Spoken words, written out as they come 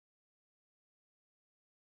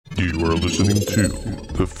You are listening to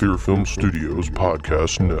the Fear Film Studios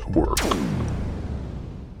Podcast Network.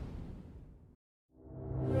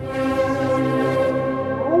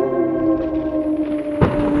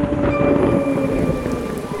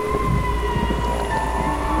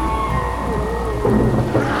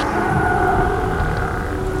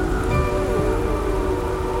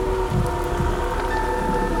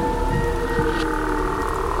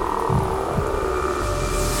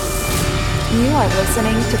 You are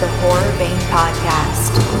listening to the Horror Vein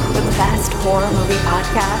Podcast, the best horror movie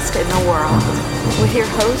podcast in the world, with your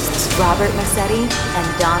hosts Robert Massetti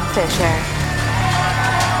and Don Fisher.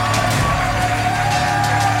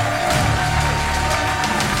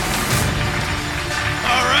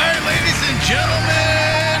 All right, ladies and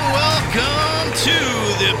gentlemen, welcome to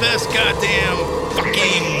the best goddamn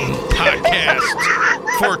fucking podcast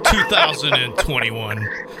for 2021.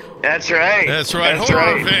 That's right. That's right. That's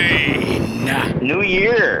Horror right. Vein. New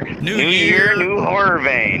year. New year. New Horror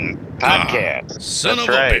Vein podcast. Son That's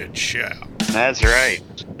of right. a bitch. Yeah. That's right.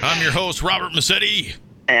 I'm your host, Robert Massetti.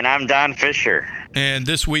 And I'm Don Fisher. And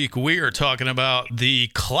this week we are talking about the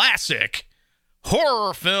classic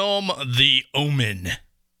horror film, The Omen.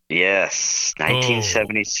 Yes.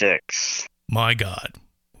 1976. My God.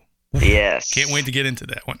 Yes. Can't wait to get into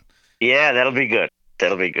that one. Yeah, that'll be good.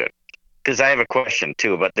 That'll be good. Because I have a question,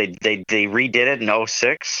 too, but they redid it in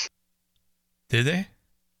 2006. Did they?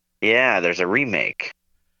 Yeah, there's a remake.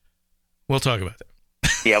 We'll talk about that.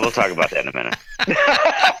 Yeah, we'll talk about that in a minute.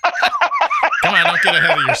 Come on, don't get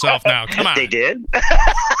ahead of yourself now. Come on. They did?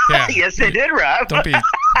 Yeah. Yes, they did, Rob. Don't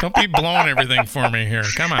be blowing everything for me here.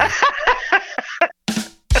 Come on.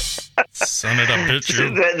 Son of a bitch.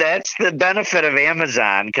 You. That's the benefit of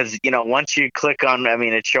Amazon, because, once you click on,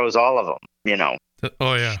 it shows all of them,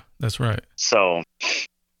 Oh, yeah. That's right. So,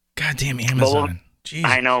 Goddamn Amazon. Jeez.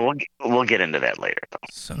 I know we'll get into that later, though.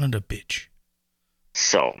 Son of a bitch.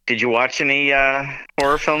 So, did you watch any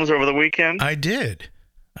horror films over the weekend? I did.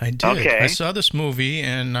 Okay. I saw this movie,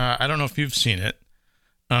 and I don't know if you've seen it.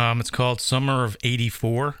 It's called Summer of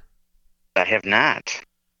 '84. I have not.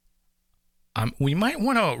 We might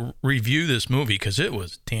want to review this movie because it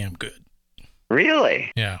was damn good.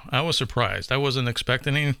 Really? Yeah, I was surprised. I wasn't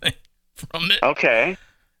expecting anything from it. Okay.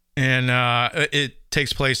 And it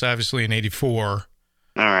takes place, obviously, in '84.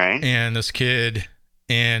 All right. And this kid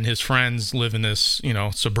and his friends live in this,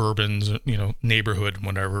 suburban, neighborhood,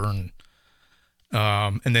 whatever.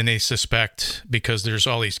 And then they suspect, because there's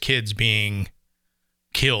all these kids being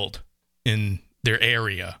killed in their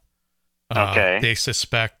area. Okay. They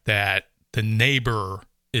suspect that the neighbor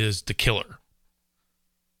is the killer.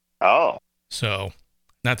 Oh. So,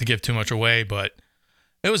 not to give too much away, but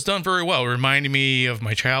it was done very well. It reminded me of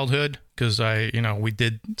my childhood because we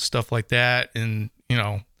did stuff like that and,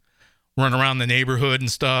 run around the neighborhood and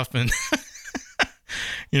stuff and,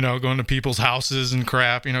 going to people's houses and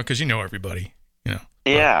crap, because everybody,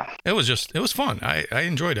 Yeah. It was fun. I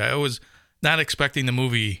enjoyed it. I was not expecting the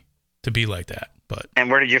movie to be like that, but. And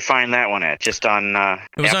where did you find that one at? Just on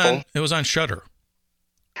Apple? It was on Shudder.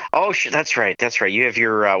 Oh, that's right. That's right. You have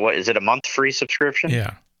your, what, is it a month free subscription?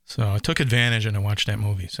 Yeah. So I took advantage and I watched that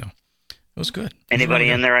movie. So it was good. Anybody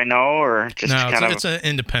in there I know, or just no, kind of? It's an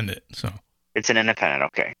independent. So It's an independent.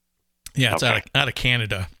 Okay. yeah, it's Okay. out of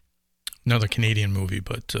Canada. Another Canadian movie,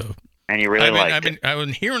 but And you really liked I've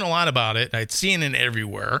been hearing a lot about it. I'd seen it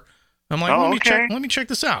everywhere. I'm like, Oh, let okay. me check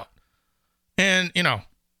this out. And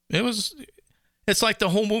it's like the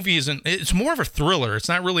whole movie it's more of a thriller. It's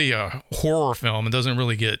not really a horror film. It doesn't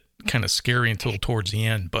really get kind of scary until towards the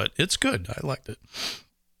end, but it's good. I liked it.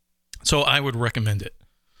 So I would recommend it.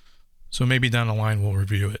 So maybe down the line we'll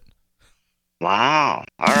review it. Wow.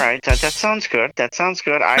 All right. That sounds good. That sounds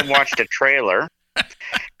good. I watched a trailer.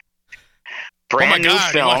 Brand new oh my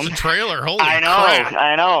God, film. you watched the trailer? Holy I know. crap.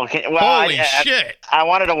 I know. Well, Holy shit. I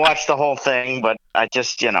wanted to watch the whole thing, but I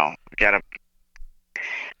just, gotta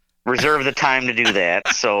reserve the time to do that.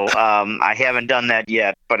 So I haven't done that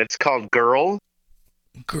yet. But it's called Girl.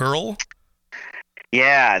 Girl?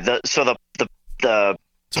 Yeah. The It's a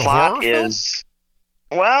plot horror film? is.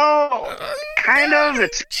 Well, kind of.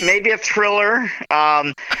 It's maybe a thriller.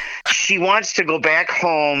 She wants to go back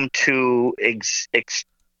home to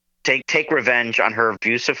take revenge on her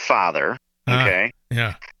abusive father. Okay.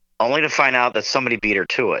 Yeah. Only to find out that somebody beat her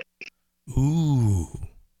to it. Ooh.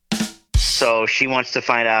 So she wants to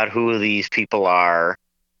find out who these people are.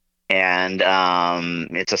 And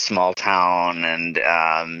it's a small town,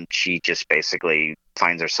 and she just basically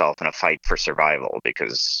finds herself in a fight for survival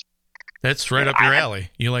because That's right up your alley.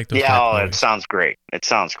 You like those yeah, type of it movies. sounds great. It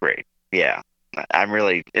sounds great. Yeah.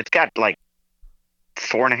 It's got like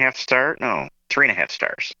 4.5 star. No, 3.5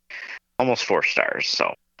 stars, almost 4 stars.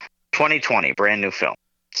 So 2020, brand new film.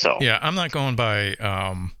 So Yeah, I'm not going by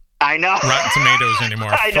I know Rotten Tomatoes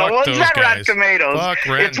anymore. I know. Fuck Well, those it's not guys. Rotten Tomatoes. Fuck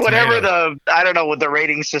Rotten It's whatever Tomatoes. I don't know, with the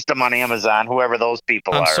rating system on Amazon, whoever those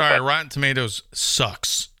people I'm are. sorry, but- Rotten Tomatoes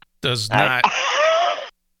sucks. Does not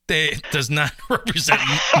represent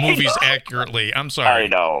movies accurately. I'm sorry. I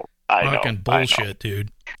know. Fucking bullshit,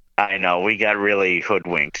 dude. I know. We got really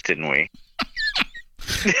hoodwinked, didn't we?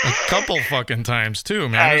 A couple fucking times too, I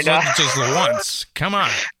man. It's know. not just once. Come on.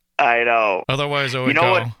 I know. Otherwise, I would You know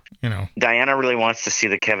go. what? You know. Diana really wants to see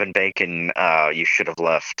the Kevin Bacon "You Should Have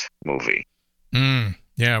Left" movie.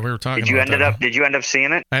 Yeah, we were talking. Did you about that. Did you end up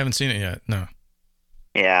seeing it? I haven't seen it yet. No.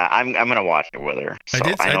 Yeah, I'm gonna watch it with her. So I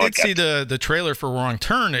know did it got- see the trailer for Wrong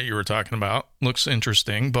Turn that you were talking about. Looks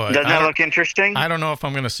interesting, but Doesn't I that don't- look interesting? I don't know if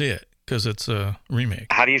I'm going to see it because it's a remake.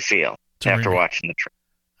 How do you feel It's a after remake. watching the trailer?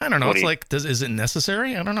 I don't know. What It's do you- like, is it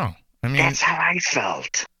necessary? I don't know. I mean, That's how I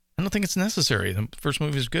felt. I don't think it's necessary. The first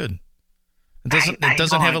movie is good. It I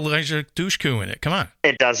doesn't know. have Elijah Dushku in it. Come on.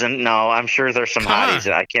 It doesn't. No, I'm sure there's some Come on. hotties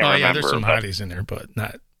that I can't Oh remember. yeah, there's some but hotties in there, but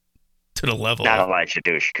not to the level. Not of- Elijah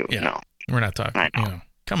Dushku. Yeah. No, We're not talking. I know. You know,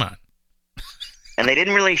 come on. and they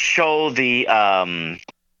didn't really show the. I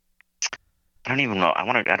don't even know. I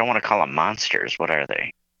don't want to call them monsters. What are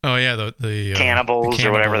they? Oh yeah, the Cannibals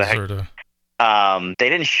or whatever the heck. cannibals or They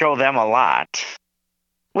didn't show them a lot,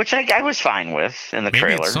 which I was fine with in the maybe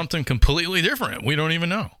trailer. it's something completely different. We don't even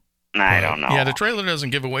know. I But, don't know. Yeah, the trailer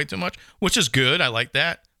doesn't give away too much, which is good. I like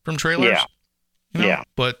that from trailers. Yeah. You know? Yeah.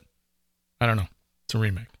 But I don't know. It's a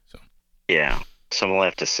remake, so Yeah, so we'll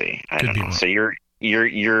have to see. I Could don't be know. wrong. So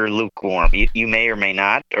you're lukewarm. You may or may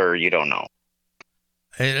not, or you don't know.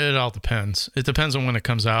 it all depends. It depends on when it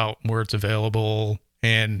comes out, where it's available,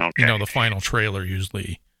 and Okay. the final trailer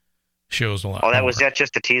usually shows a lot. Oh, more. that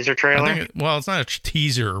just a teaser I trailer? think well, it's not a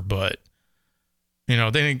teaser, but they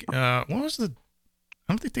didn't. What was the?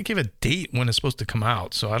 I don't think they gave a date when it's supposed to come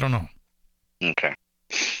out, so I don't know. Okay.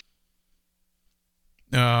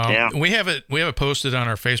 We have it posted on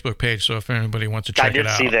our Facebook page, so if anybody wants to check I did it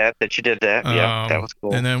out. see that you did that. Yeah, that was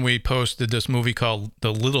cool. And then we posted this movie called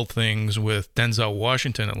The Little Things with Denzel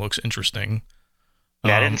Washington. It looks interesting.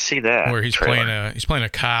 Yeah, I didn't see that. Where he's trailer. playing a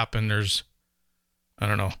cop, and there's, I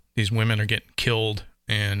don't know, these women are getting killed,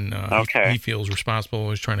 and Okay. he feels responsible.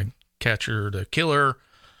 He's trying to catch the killer.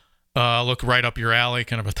 Look right up your alley,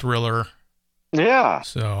 kind of a thriller. Yeah.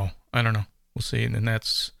 So I don't know. We'll see. And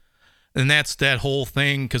that's that whole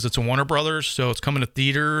thing, because it's a Warner Brothers, so it's coming to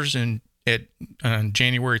theaters on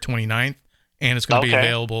January 29th, and it's going to be Okay.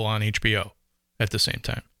 available on HBO at the same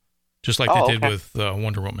time, just like Oh, they did okay. with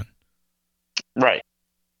Wonder Woman. Right.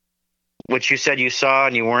 Which you said you saw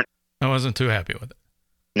and you weren't. I wasn't too happy with it.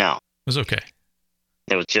 No, It was okay.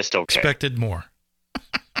 it was just okay. Expected more.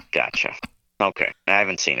 Gotcha. Okay, I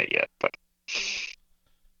haven't seen it yet, but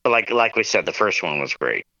like we said, the first one was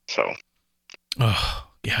great. So Oh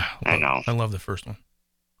yeah, I know. I love the first one.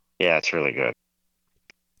 yeah, it's really good.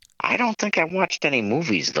 I don't think I watched any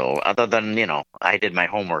movies though, other than I did my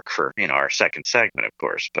homework for our second segment, of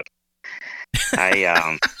course. But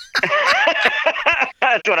I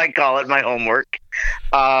that's what I call it, my homework.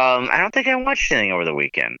 I don't think I watched anything over the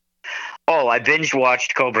weekend. Oh, I binge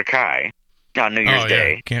watched Cobra Kai on New Year's Oh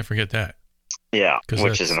Day. yeah, can't forget that. Yeah, 'Cause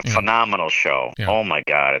which is that's, a phenomenal show. Yeah. Oh my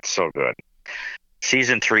God, it's so good.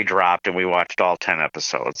 Season 3 dropped, and we watched all 10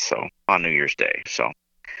 episodes. So on New Year's Day. So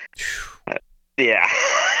yeah,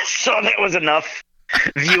 so that was enough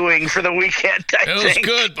viewing for the weekend. I It was think.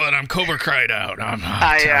 good, but I'm Cobra Cried out.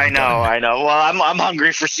 I know. Well, I'm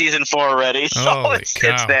hungry for season 4 already, so Holy it's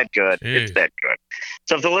cow. that good. Jeez. It's that good.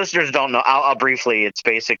 So if the listeners don't know, I'll briefly. It's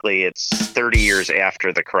 30 years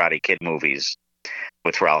after the Karate Kid movies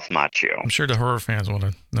with Ralph Macchio. I'm sure the horror fans want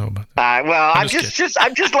to know about that. Well, I'm I'm just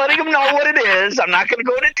I'm just letting them know what it is. I'm not going to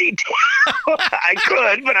go into detail. I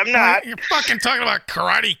could, but I'm not. You're fucking talking about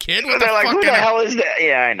Karate Kid? What the They're like, fuck who the kind of hell is that?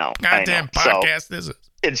 Yeah, I know. goddamn I know. So podcast is it?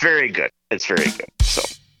 it's very good. It's very good. So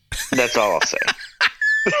that's all I'll say.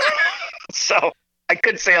 So I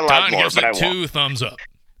could say a lot Don more, gives but I it won't. 2 thumbs up.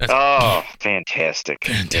 That's Oh, fantastic.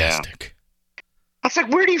 Yeah. fantastic. I was like,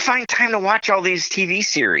 where do you find time to watch all these TV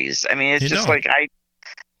series? I mean, it's You just don't. like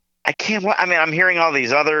I can't. I mean, I'm hearing all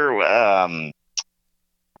these other.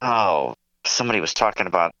 Somebody was talking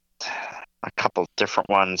about a couple different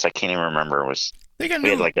ones. I can't even remember. It was They got We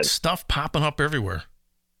had new like a- stuff popping up everywhere.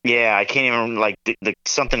 yeah, I can't even like the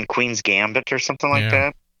something Queen's Gambit or something like Yeah.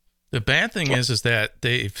 that. The bad thing is that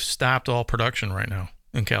they've stopped all production right now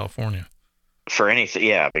in California For anything,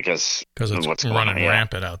 yeah, because because of it's what's going running on, yeah.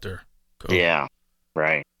 rampant out there. COVID. Yeah,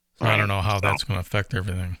 right. So I don't know how So- that's going to affect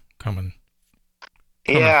everything coming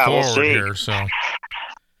coming Yeah, we'll forward see. here. So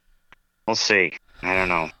We'll see. I don't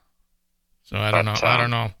know. I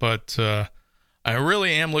don't know. But I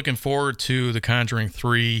really am looking forward to The Conjuring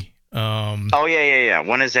 3. Oh yeah.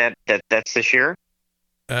 When is that? That's this year?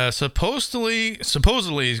 Supposedly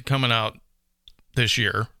coming out this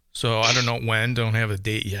year. So I don't know when. Don't have a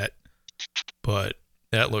date yet. But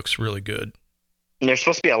that looks really good. There's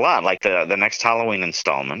supposed to be a lot, like the next Halloween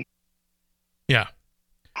installment. Yeah.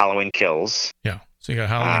 Halloween Kills. Yeah. So you got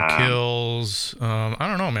Halloween Kills. I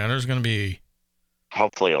don't know, man. There's going to be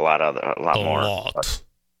hopefully a lot more. Lot.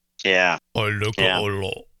 Yeah. A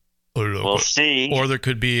lot. We'll see. Or there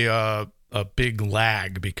could be a big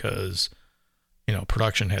lag because,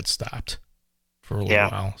 production had stopped for a little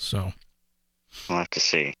while. So we'll have to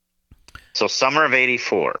see. So summer of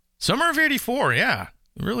 '84. Summer of '84, yeah.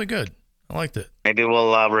 Really good. I liked it. Maybe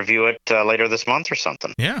we'll review it later this month or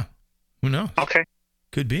something. Yeah. Who knows? Okay.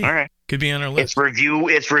 Could be. All right. Could be on our list.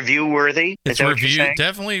 It's review worthy. It's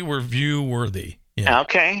definitely review worthy. Yeah.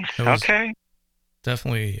 Okay. Okay.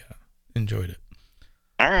 Definitely enjoyed it.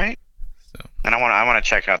 All right. So. And I want to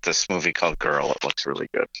check out this movie called Girl. It looks really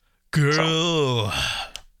good. Girl.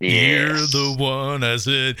 You're the one I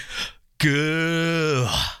said. Girl.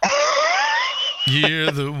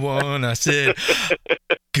 You're the one I said.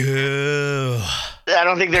 Girl. I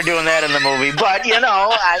don't think they're doing that in the movie, but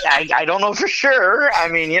I don't know for sure. I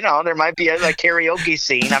mean, there might be a karaoke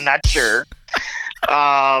scene. I'm not sure.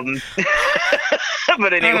 But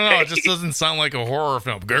anyway, I don't know. It just doesn't sound like a horror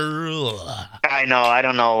film. Girl. I know. I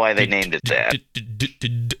don't know why they named it that.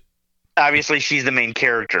 Obviously, she's the main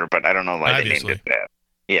character, but I don't know why they named it that.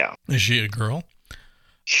 Yeah. Is she a girl?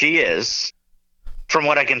 She is. From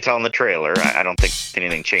what I can tell in the trailer, I don't think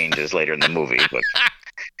anything changes later in the movie, but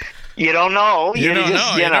you don't know. You don't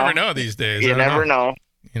know. You never know these days. You never know.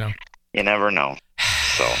 You never know.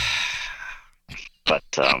 So, but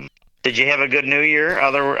did you have a good New Year?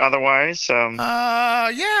 Otherwise, yeah.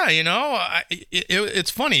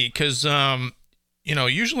 It's funny because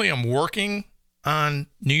usually I'm working on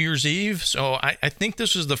New Year's Eve, so I think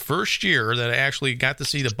this is the first year that I actually got to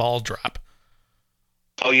see the ball drop.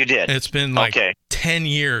 Oh, you did? It's been 10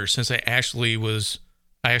 years since I actually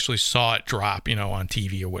saw it drop, on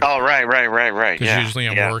TV or whatever. Oh, right. Because usually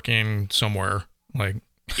I'm working somewhere.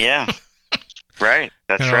 Yeah. Right.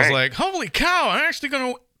 That's and right. I was like, holy cow, I'm actually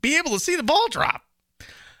going to be able to see the ball drop.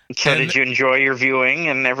 So did you enjoy your viewing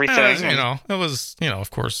and everything? It was,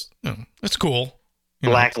 of course, it's cool.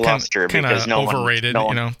 Lackluster because no overrated.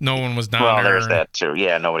 One, no one was down there. Well, there's that too.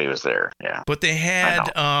 Yeah, nobody was there. Yeah. But they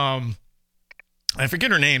had, I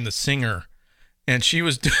forget her name, the singer, and she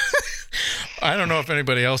was. I don't know if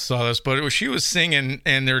anybody else saw this, but she was singing,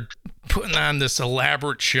 and they're putting on this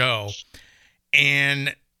elaborate show,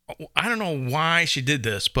 and I don't know why she did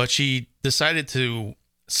this, but she decided to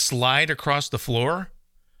slide across the floor.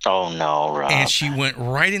 Oh no, Rob! And she went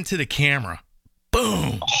right into the camera.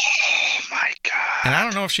 Boom! Oh my God! And I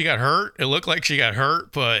don't know if she got hurt. It looked like she got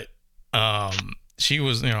hurt, but she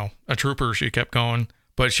was, a trooper. She kept going.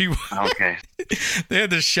 But she okay. They had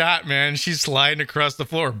this shot, man. She's sliding across the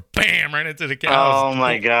floor, bam, right into the couch. Oh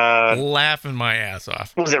my God! Laughing my ass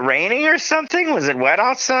off. Was it raining or something? Was it wet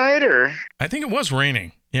outside or? I think it was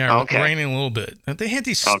raining. Yeah, raining a little bit. They had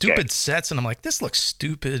these stupid sets, and I'm like, this looks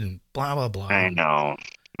stupid, and blah blah blah. I know.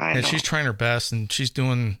 And she's trying her best, and she's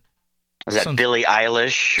doing. Was that Billie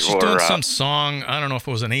Eilish? She's doing some song. I don't know if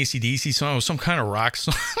it was an AC/DC song. It was some kind of rock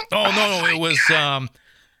song. No, it was.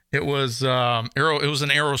 It was It was an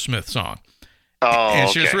Aerosmith song. Oh, and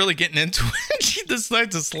she was really getting into it. She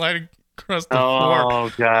decided to slide across the floor.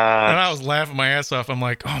 Oh God! And I was laughing my ass off. I'm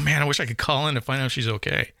like, oh man, I wish I could call in and find out if she's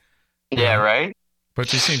okay. Yeah, right. But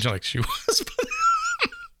she seems like she was.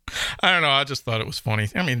 I don't know. I just thought it was funny.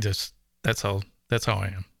 I mean, just that's how I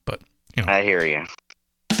am. But I hear you.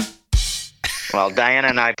 Well, Diana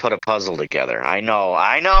and I put a puzzle together. I know.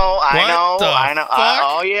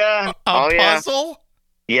 Oh yeah. A puzzle?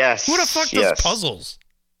 Yes. Who the fuck does puzzles?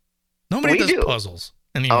 Nobody does puzzles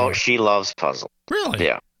anymore. Oh, she loves puzzles. Really?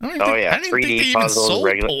 Yeah. I don't think 3D they even puzzles, sold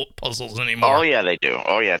regular puzzles anymore. Oh yeah, they do.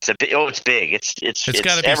 Oh yeah, it's big. It's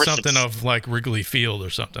got to be something of like Wrigley Field or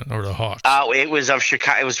something, or the Hawks. It was of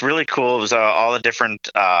Chicago. It was really cool. It was all the different.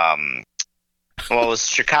 It was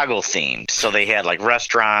Chicago themed, so they had like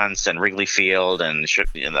restaurants and Wrigley Field and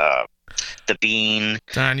the Bean.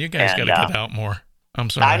 Don, you guys got to get out more. I'm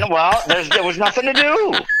sorry. I know. Well, there was nothing to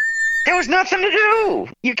do. There was nothing to do.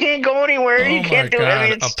 You can't go anywhere. You can't do it. I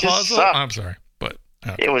mean, it's a puzzle. Just I'm sorry, but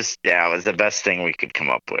it was the best thing we could come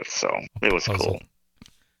up with. So it was cool.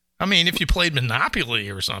 I mean, if you played Monopoly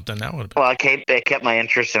or something, that would have been. Well, it kept my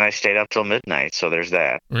interest, and I stayed up till midnight. So there's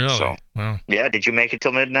that. Really? So, Well, yeah. Did you make it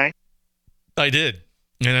till midnight? I did.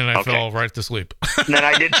 And then I fell right to sleep. And then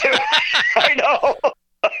I did too. I know.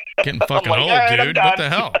 Getting fucking old, dude. What the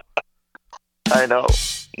hell? I know.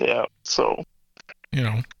 Yeah. So. You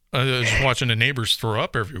know, I was watching the neighbors throw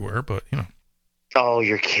up everywhere, but, you know. Oh,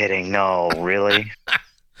 you're kidding. No, really?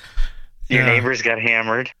 Your neighbors got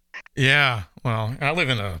hammered? Yeah. Well, I live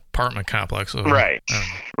in an apartment complex. So Right.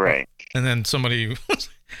 Right. And then somebody,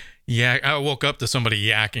 I woke up to somebody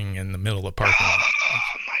yakking in the middle of the parking lot. Oh,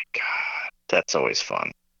 my God. That's always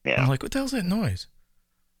fun. Yeah. I'm like, what the hell's that noise?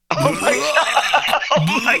 Oh, my God. Oh,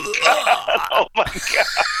 my God. Oh, my God.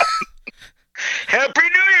 Happy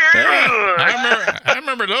New Year! I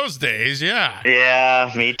remember those days, yeah.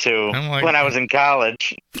 Yeah, me too. I'm like, when I was in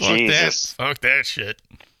college. Jesus. Fuck that shit.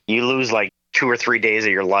 You lose like 2 or 3 days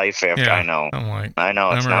of your life after. Yeah, I know. I'm like, I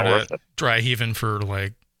know, it's not worth it. Dry heaving for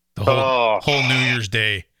like the whole New Year's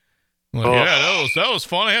Day. Like, yeah, that was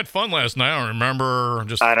fun. I had fun last night. I don't remember.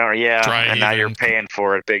 Dry and now you're paying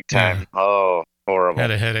for it big time. Yeah. Oh, horrible.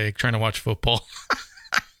 Had a headache trying to watch football.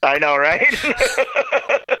 I know, right?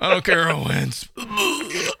 I don't care who wins.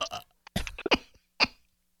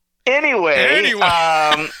 Anyway.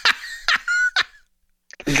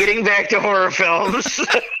 Getting back to horror films.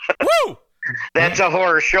 Woo! That's a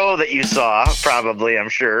horror show that you saw, probably, I'm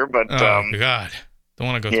sure. But oh, God. Don't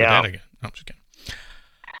want to go through that again. No, I'm just kidding.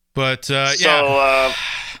 But,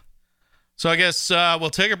 So I guess we'll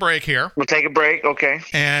take a break here. We'll take a break, okay.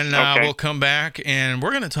 And we'll come back, and we're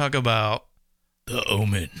going to talk about The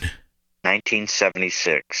Omen.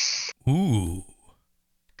 1976. Ooh.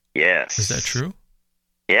 Yes. Is that true?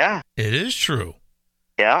 Yeah. It is true.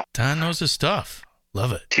 Yeah. Don knows his stuff.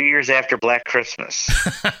 Love it. 2 years after Black Christmas.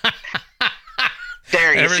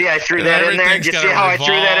 There, you see I threw that in there? Did you see how I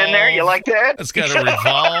threw that in there? You like that? It's got to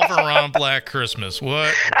revolve around Black Christmas.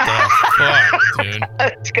 What the fuck, dude?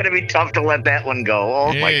 It's going to be tough to let that one go.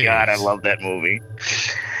 Oh, my God, I love that movie.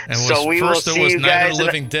 And so we will see you guys. Night of the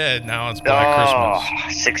Living Dead. Now it's Black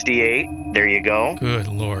Christmas. 68. There you go. Good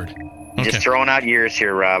Lord. Okay. Just throwing out years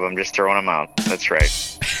here, Rob. I'm just throwing them out. That's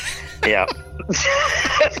right. Yeah.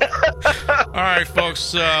 All right,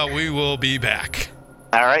 folks. We will be back.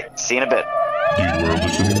 All right. See you in a bit. You are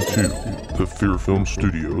listening to the Fear Film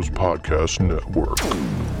Studios Podcast Network.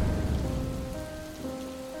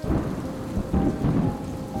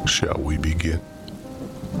 Shall we begin?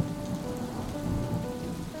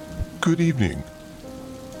 Good evening.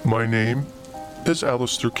 My name is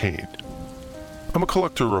Alistair Kane. I'm a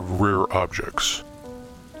collector of rare objects.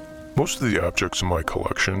 Most of the objects in my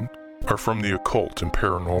collection are from the occult and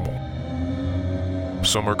paranormal.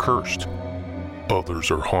 Some are cursed, others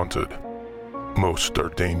are haunted. Most are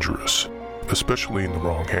dangerous, especially in the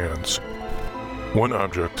wrong hands. One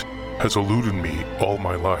object has eluded me all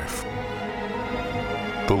my life.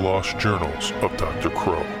 The Lost Journals of Dr.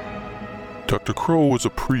 Crow. Dr. Crow was a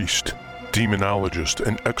priest, demonologist,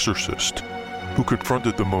 and exorcist who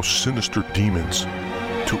confronted the most sinister demons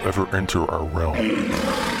to ever enter our realm.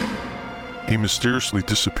 He mysteriously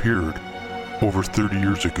disappeared over 30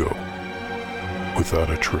 years ago, without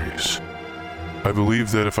a trace. I believe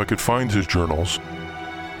that if I could find his journals,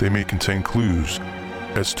 they may contain clues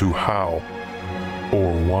as to how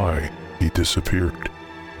or why he disappeared.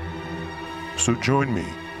 So join me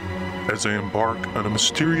as I embark on a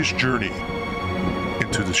mysterious journey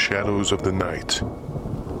into the shadows of the night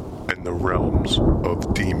and the realms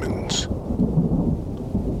of demons.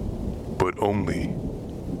 But only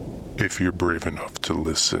if you're brave enough to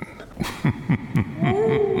listen.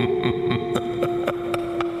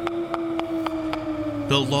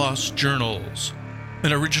 The Lost Journals,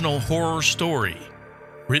 an original horror story,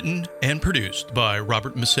 written and produced by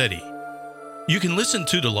Robert Massetti. You can listen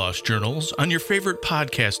to The Lost Journals on your favorite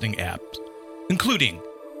podcasting apps, including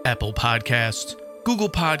Apple Podcasts, Google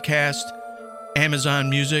Podcasts, Amazon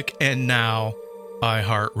Music, and now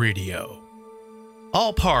iHeartRadio.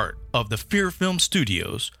 All part of the Fear Film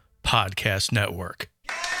Studios Podcast Network.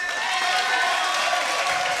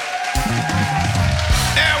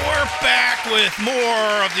 And we're back with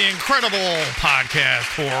more of the incredible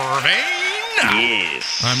podcast Horror Vein.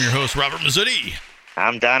 Yes. I'm your host, Robert Mazzutti.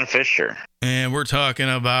 I'm Don Fisher. And we're talking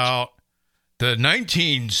about the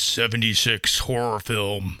 1976 horror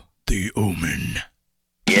film, The Omen.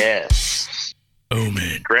 Yes.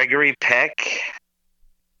 Omen. Gregory Peck.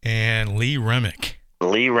 And Lee Remick.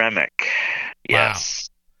 Lee Remick. Yes.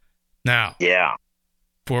 Wow. Now. Yeah.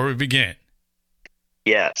 Before we begin.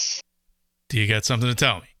 Yes. Do you got something to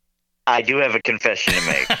tell me? I do have a confession to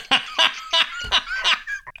make.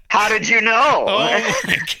 How did you know? Oh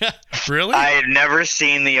my God. Really? I had never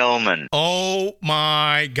seen The Omen, Oh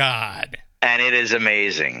my God. and it is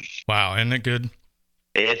amazing. Wow. Isn't it good?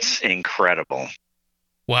 It's incredible.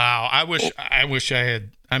 Wow. I wish I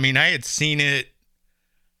had, I had seen it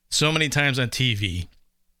so many times on TV.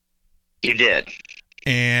 You did.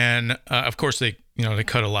 And of course they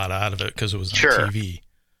cut a lot out of it because it was on Sure. TV.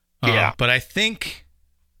 Yeah. But I think,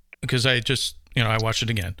 because I just, I watched it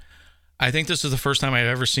again. I think this is the first time I've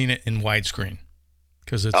ever seen it in widescreen,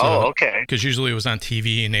 because it's okay. Because usually it was on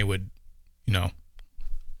TV and they would,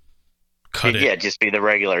 cut it. Yeah, just be the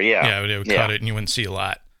regular. Yeah. Yeah, they would cut it and you wouldn't see a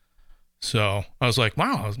lot. So I was like,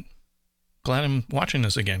 wow, I'm glad I'm watching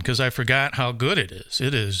this again, because I forgot how good it is.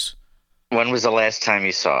 It is. When was the last time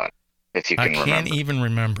you saw it? If you can I can't remember. even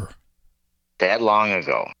remember. That long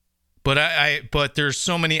ago. But but there's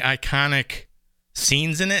so many iconic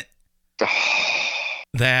scenes in it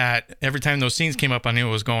that every time those scenes came up, I knew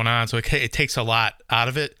what was going on. So it takes a lot out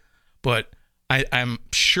of it. But I'm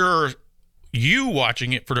sure you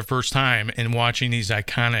watching it for the first time and watching these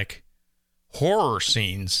iconic horror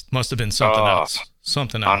scenes must have been something else.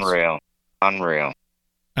 Something else. Unreal.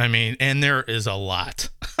 And there is a lot.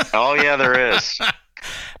 Oh yeah, there is.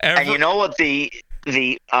 And you know what the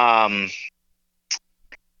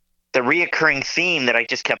reoccurring theme that I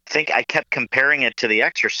just I kept comparing it to The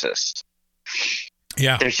Exorcist.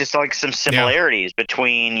 Yeah. There's just like some similarities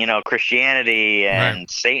between, Christianity and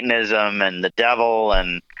Satanism and the devil,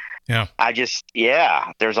 and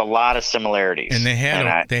there's a lot of similarities. And they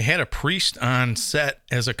had a priest on set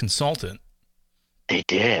as a consultant. They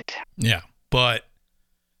did. Yeah, but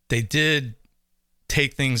they did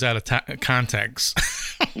take things out of context.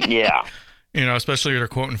 Yeah. Especially they're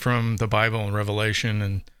quoting from the Bible and Revelation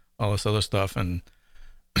and all this other stuff, and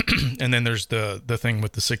and then there's the thing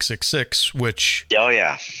with the 666, which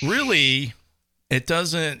really it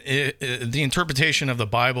doesn't. The interpretation of the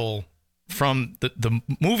Bible from the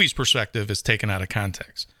movie's perspective is taken out of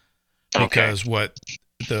context, because what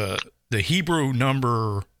the Hebrew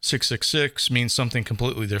number 666 means something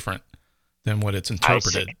completely different than what it's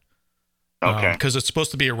interpreted. Okay. Because it's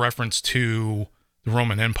supposed to be a reference to the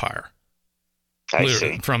Roman Empire. I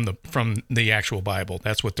see. From the actual Bible.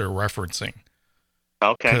 That's what they're referencing.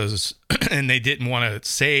 Okay. And they didn't want to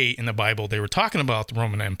say in the Bible they were talking about the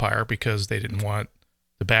Roman Empire because they didn't want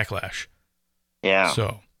the backlash. Yeah.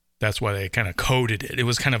 So that's why they kind of coded it. It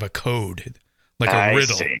was kind of a code, like a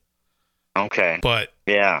riddle. See. Okay. But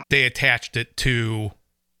they attached it to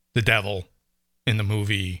the devil in the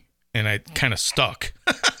movie, and I kind of stuck.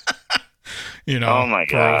 Oh my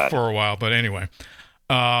God. For a while. But anyway,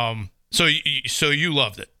 so you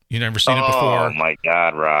loved it. You never seen it before. Oh my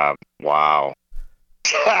God, Rob! Wow.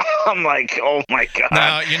 I'm like, oh my God.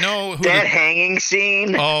 Now you know who that hanging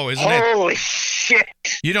scene. Oh, isn't it? Holy shit!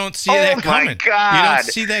 You don't see that coming. Oh my God! You don't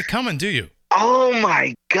see that coming, do you? Oh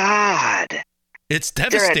my God! It's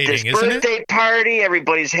devastating, They're at this isn't it? birthday party.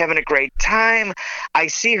 Everybody's having a great time. I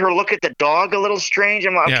see her look at the dog a little strange.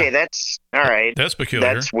 I'm like, okay, that's all right. That's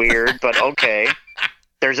peculiar. That's weird, but okay.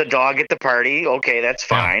 There's a dog at the party. Okay, that's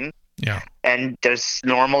fine. Yeah. And this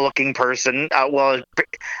normal-looking person. Well,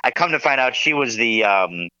 I come to find out she was the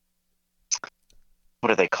what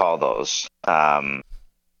do they call those? No,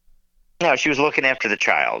 she was looking after the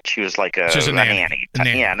child. She was like a nanny.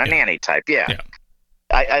 Nanny type. Yeah.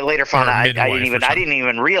 I later found out I didn't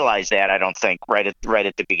even realize that. I don't think right at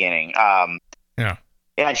the beginning. Yeah.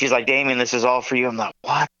 And she's like, Damien, this is all for you. I'm like,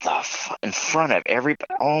 what the in front of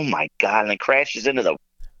everybody? Oh my God! And it crashes into the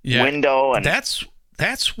window, and that's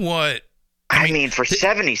what I mean for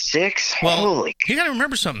 76. Well, holy! You got to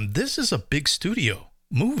remember something. This is a big studio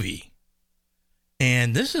movie,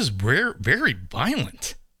 and this is very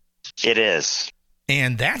violent. It is.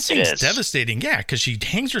 And that seems devastating, because she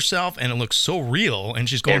hangs herself and it looks so real, and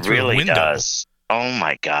she's going through a window. It really does. Oh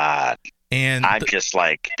my God! And I'm just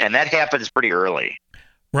like, and that happens pretty early,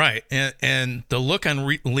 right? And the look on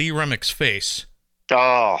Lee Remick's face,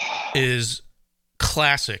 is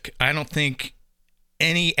classic. I don't think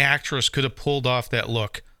any actress could have pulled off that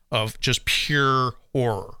look of just pure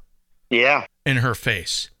horror. Yeah, in her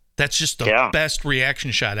face. That's just the best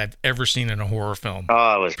reaction shot I've ever seen in a horror film.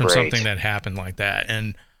 Oh, it was from great. Something that happened like that.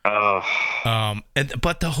 And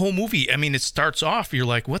but the whole movie, it starts off, you're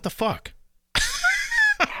like, what the fuck?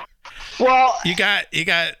 Well, you got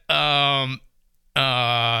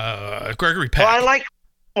Gregory Peck. I like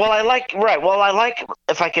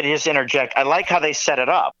if I could just interject, I like how they set it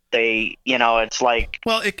up. They, it's like,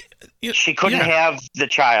 she couldn't have the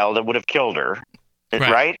child, it would have killed her,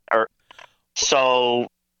 right? Or so.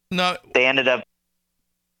 No, they ended up.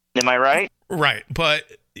 Am I right? Right, but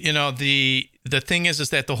you know, the thing is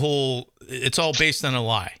that it's all based on a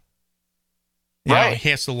lie. You know, he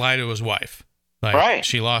has to lie to his wife. Like,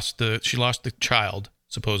 she lost the child,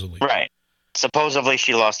 supposedly. Right. Supposedly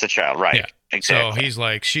she lost the child. Right. Yeah. Exactly. So he's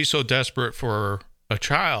like, she's so desperate for a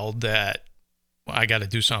child that I got to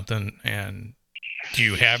do something. And do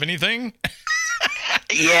you have anything?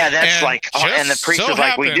 Yeah, that's and like, and the priest is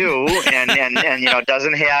like, we do, and you know,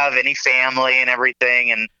 doesn't have any family and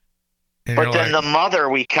everything, and but then the mother,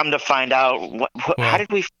 we come to find out, how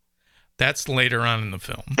did we? That's later on in the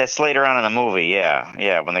film. That's later on in the movie,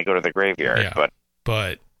 yeah, when they go to the graveyard, yeah.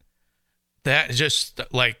 But that just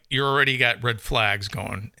like you already got red flags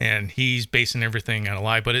going, and he's basing everything on a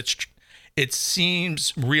lie, but it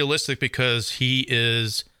seems realistic because he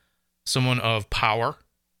is someone of power.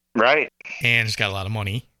 Right. And he's got a lot of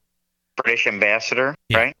money. British ambassador,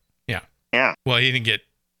 yeah. right? Yeah. Well, he didn't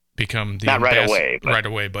become the Not ambassador right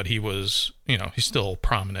away, but he was, you know, he's still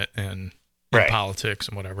prominent in politics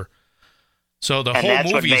and whatever. So the whole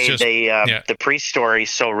movie is just... the priest story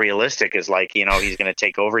so realistic is like, you know, he's going to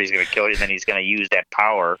take over, he's going to kill you, and then he's going to use that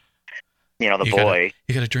power, you know,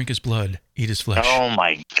 you got to drink his blood, eat his flesh. Oh,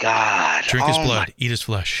 my God. Drink his blood, eat his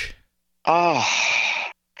flesh. Oh,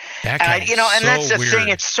 that guy you know, and that's the weird. thing.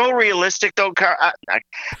 It's so realistic, though. Carl, I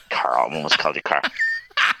almost called you Carl.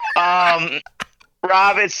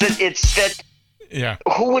 Rob, it's that. Yeah.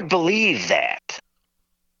 Who would believe that?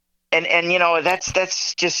 And you know,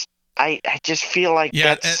 that's just. I just feel like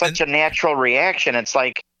that's such a natural reaction. It's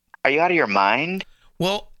like, are you out of your mind?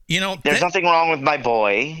 Well, you know, there's nothing wrong with my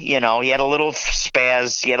boy. You know, he had a little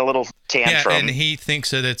spaz. He had a little tantrum. Yeah, and he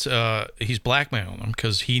thinks that it's he's blackmailing him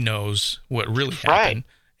because he knows what really happened.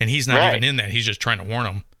 And he's not even in that. He's just trying to warn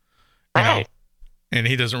him. You know? And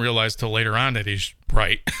he doesn't realize till later on that he's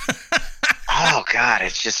right. Oh, God.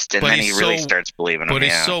 It's just... And then he really starts believing him. But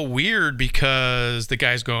it's so weird because the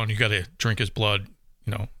guy's going, you got to drink his blood,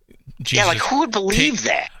 you know. Jesus, yeah, like, who would believe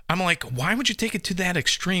that? I'm like, why would you take it to that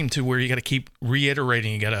extreme to where you got to keep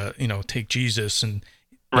reiterating, you got to, you know, take Jesus and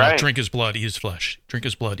drink his blood, eat his flesh. Drink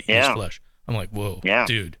his blood, eat his flesh. I'm like, whoa,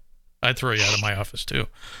 dude. I'd throw you out of my office, too.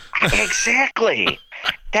 Exactly.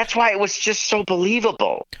 That's why it was just so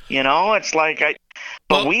believable. You know, it's like,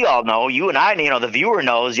 but we all know, you and I, you know, the viewer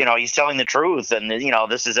knows, you know, he's telling the truth, and, you know,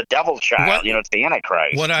 this is a devil child. You know, it's the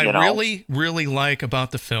Antichrist. What I really, really like about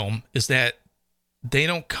the film is that they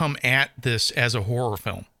don't come at this as a horror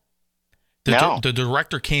film. The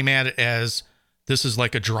director came at it as this is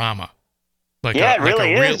like a drama. Like it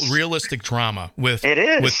really is. Realistic drama with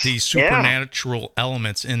these supernatural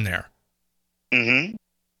elements in there. Mm-hmm.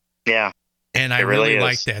 Yeah. And I really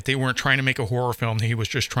liked that. They weren't trying to make a horror film. He was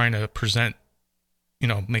just trying to present, you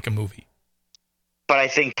know, make a movie. But I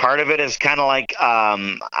think part of it is kind of like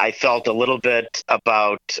I felt a little bit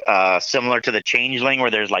about similar to The Changeling,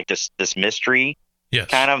 where there's like this mystery. Yes.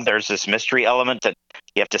 Kind of. There's this mystery element that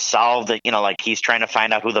you have to solve. That, you know, like he's trying to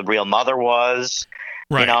find out who the real mother was.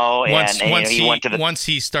 Right. You know, once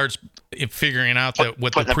he starts figuring out that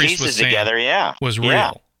what the priest was saying together, was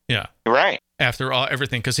real. Yeah. Right. After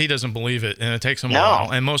everything, because he doesn't believe it, and it takes him a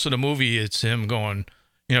while. And most of the movie, it's him going,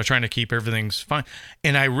 you know, trying to keep everything's fine.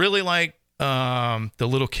 And I really like the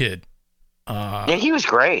little kid. Yeah, he was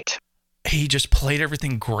great. He just played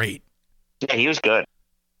everything great. Yeah, he was good.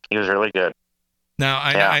 He was really good. Now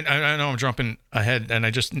I know I'm jumping ahead, and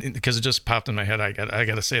because it just popped in my head, I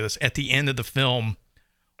got to say this at the end of the film.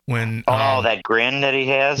 When that grin that he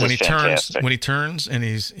has when he turns and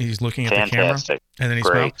he's looking at the camera and then he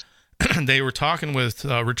smiles. They were talking with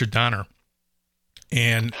Richard Donner,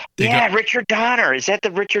 and Richard Donner, is that the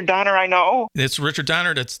Richard Donner I know? It's Richard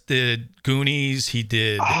Donner that's did Goonies. He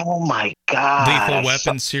did my God, Lethal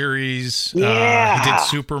Weapon series. He did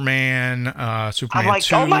Superman. Superman I'm like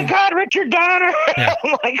 2. Oh my God, Richard Donner. Yeah.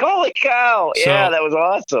 I'm like, holy cow. So, that was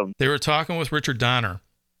awesome. They were talking with Richard Donner,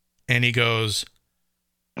 and he goes,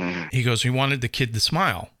 he wanted the kid to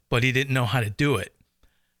smile, but he didn't know how to do it.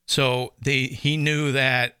 So he knew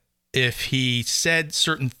that if he said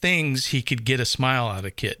certain things, he could get a smile out of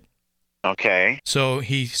the kid. Okay. So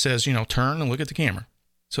he says, you know, turn and look at the camera.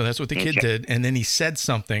 So that's what the kid did. And then he said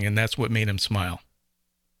something, and that's what made him smile.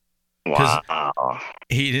 Wow.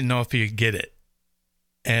 He didn't know if he could get it.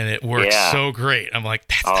 And it worked so great. I'm like,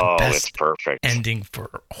 that's the best it's perfect ending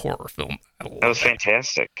for a horror film. That was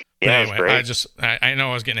fantastic. Yeah, anyway, it was great. I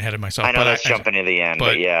know I was getting ahead of myself. I know that's jumping to the end,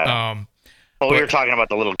 but yeah. We were talking about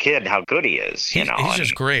the little kid and how good he is. He's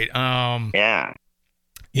just great. Like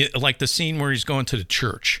the scene where he's going to the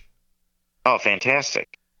church. Oh,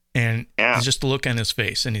 fantastic. And just the look on his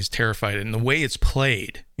face, and he's terrified. And the way it's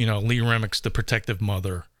played, you know, Lee Remick's the protective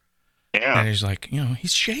mother. Yeah. And he's like, you know,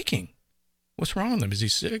 he's shaking. what's wrong with him? Is he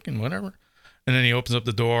sick and whatever? And then he opens up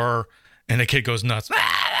the door and the kid goes nuts. Wow.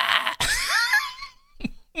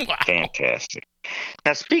 Fantastic.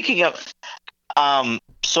 Now, speaking of,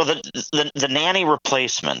 so the nanny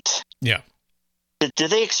replacement. Yeah.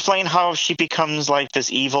 Did they explain how she becomes like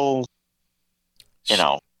this evil,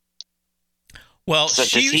 Well, so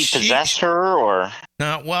does he possess her or?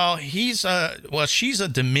 No, well, she's a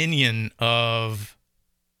dominion of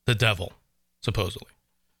the devil, supposedly.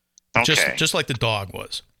 Okay. Just like the dog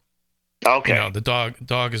was. Okay. The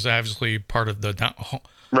dog is obviously part of the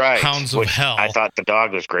right. Hounds of Hell. I thought the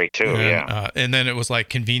dog was great too. And, and then it was like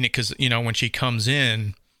convenient because when she comes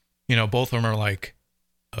in, both of them are like,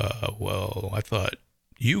 well, I thought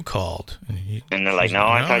you called, and they're like, no,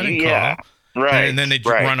 I thought you. Yeah. Call. Right. And then they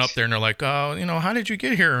run up there and they're like, oh, how did you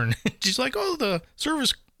get here? And she's like, oh, the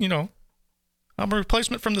service, I'm a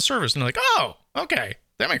replacement from the service. And they're like, oh, okay,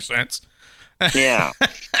 that makes sense. Yeah.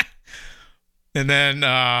 And then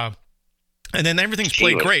everything's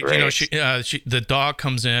played great. Great. The dog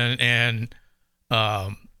comes in and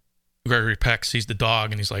Gregory Peck sees the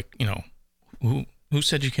dog and he's like, who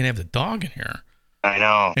said you can't have the dog in here? I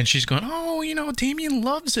know. And she's going, oh, Damien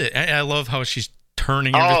loves it. I love how she's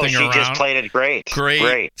turning everything around. Oh, she just played it great.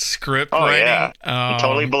 Great script writing. Yeah.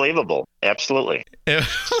 Totally believable. Absolutely. It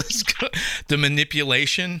was good. The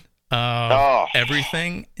manipulation of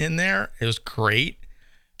everything in there, it was great.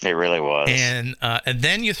 It really was. And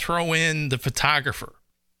then you throw in the photographer.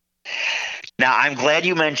 Now, I'm glad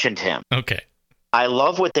you mentioned him. Okay. I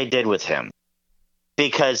love what they did with him.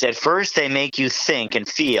 Because at first they make you think and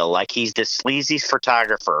feel like he's this sleazy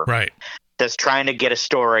photographer. Right. That's trying to get a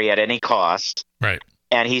story at any cost. Right.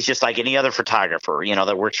 And he's just like any other photographer,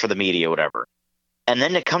 that works for the media, whatever. And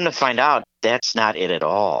then to come to find out, that's not it at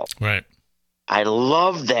all. Right. I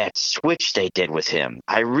love that switch they did with him.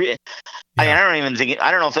 I don't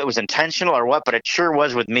know if it was intentional or what, but it sure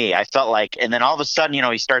was with me. I felt like, and then all of a sudden,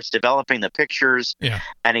 he starts developing the pictures. Yeah.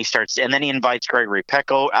 And then he invites Gregory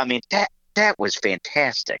Pecco. I mean, that was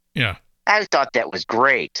fantastic. Yeah. I thought that was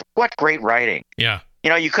great. What great writing. Yeah.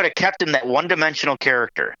 You could have kept him that one-dimensional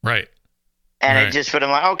character. Right. And right. it just put him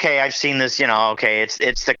like, okay, I've seen this, okay,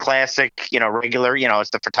 it's the classic, regular, it's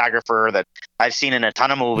the photographer that I've seen in a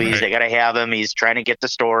ton of movies. Right. They got to have him. He's trying to get the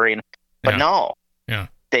story. But no. Yeah.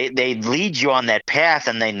 They lead you on that path,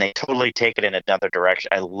 and then they totally take it in another direction.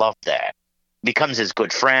 I love that. Becomes his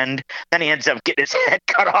good friend. Then he ends up getting his head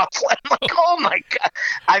cut off. I'm like, oh my God.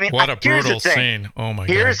 I mean, what a brutal scene. Oh my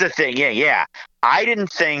God. Here's the thing. Yeah. I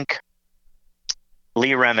didn't think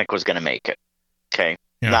Lee Remick was going to make it. Okay.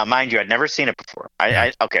 Yeah. Now, mind you, I'd never seen it before.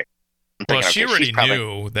 Okay. Well, she already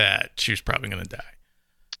knew that she was probably going to die.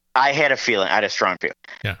 I had a feeling. I had a strong feeling.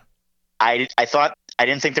 Yeah. I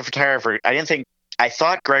didn't think the photographer. I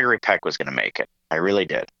thought Gregory Peck was going to make it. I really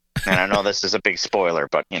did. And I know this is a big spoiler,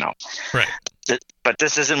 but right. But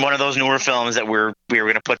this isn't one of those newer films that we're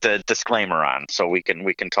going to put the disclaimer on, so we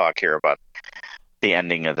can talk here about the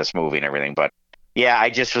ending of this movie and everything. But yeah,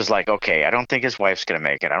 I just was like, okay, I don't think his wife's going to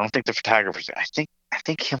make it. I don't think the photographer's. I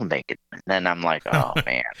think he'll make it. And then I'm like, oh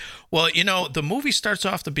man. Well, the movie starts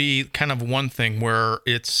off to be kind of one thing where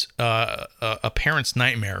it's a parent's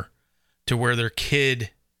nightmare to where their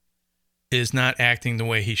kid is not acting the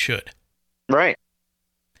way he should. Right.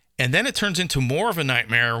 And then it turns into more of a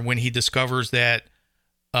nightmare when he discovers that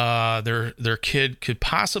their kid could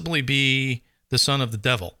possibly be the son of the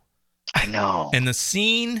devil. I know. And the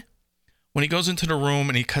scene when he goes into the room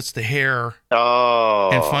and he cuts the hair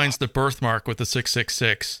and finds the birthmark with the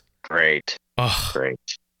 666. Great. Oh, great.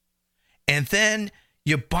 And then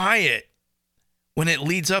you buy it when it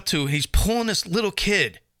leads up to he's pulling this little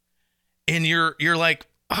kid, and you're like,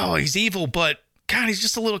 oh, he's evil, but God, he's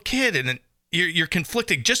just a little kid, and you're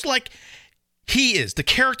conflicted, just like he is. The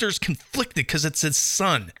character's conflicted because it's his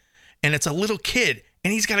son, and it's a little kid,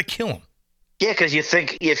 and he's got to kill him. Yeah, because you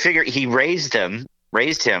figure he raised him,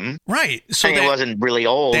 right? So he wasn't really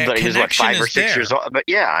old, but he was 5 or 6 years old. But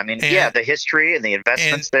yeah, I mean, the history and the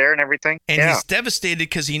investments there and everything. And he's devastated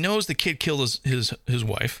because he knows the kid killed his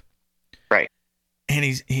wife. Right. And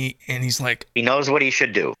he's like, he knows what he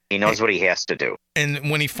should do. He knows what he has to do.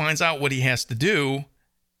 And when he finds out what he has to do,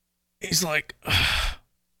 he's like,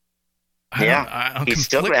 I'm he's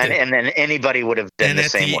still, and then anybody would have been the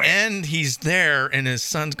same way. And at the end, he's there, and his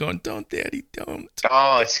son's going, "Don't, Daddy, don't."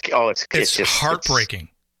 It's just heartbreaking.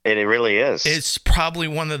 It really is. It's probably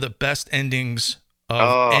one of the best endings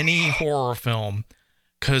of any horror film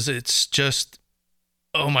because it's just,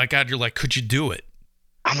 oh my God, you're like, could you do it?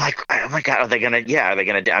 I'm like, oh my God, are they gonna?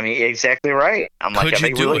 I mean, exactly right. I'm like, could are they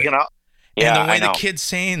you really do it? Gonna? Yeah, and the way the kid's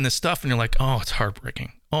saying the stuff, and you're like, oh, it's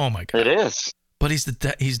heartbreaking. Oh my God, it is. But he's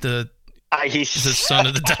the He's the son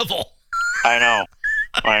of the devil. I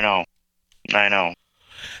know.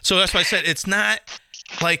 So that's why I said it's not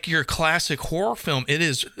like your classic horror film. It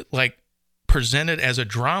is like presented as a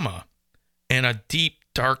drama, and a deep,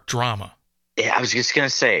 dark drama. Yeah, I was just gonna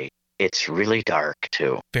say it's really dark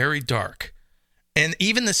too. Very dark. And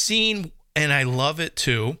even the scene, and I love it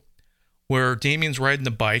too, where Damien's riding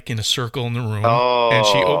the bike in a circle in the room, and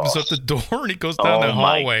she opens up the door and he goes down the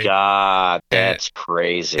hallway. Oh my God, that's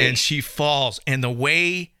crazy. And she falls, and the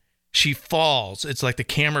way she falls, it's like the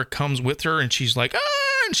camera comes with her, and she's like,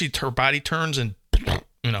 and her body turns, and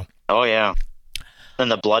Oh yeah. Then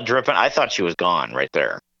the blood dripping. I thought she was gone right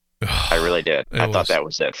there. I really did. I thought that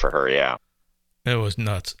was it for her. Yeah. It was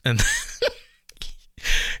nuts. And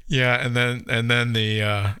yeah, and then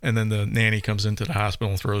the nanny comes into the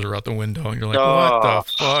hospital and throws her out the window, and you're like, what the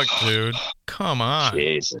fuck, dude? Come on.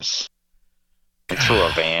 Jesus. Through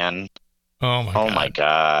a van. Oh my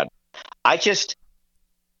God. I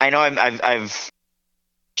know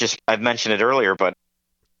I've mentioned it earlier, but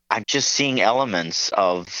I'm just seeing elements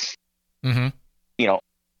of the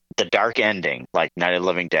dark ending. Like Night of the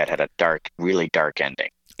Living Dead had a really dark ending.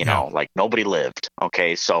 You know, like nobody lived.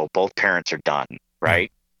 Okay, so both parents are done,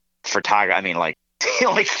 right? Photography. I mean, like the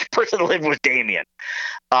only person that lived was Damien.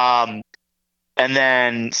 And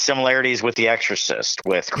then similarities with The Exorcist,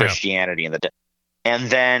 with Christianity and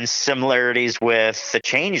then similarities with The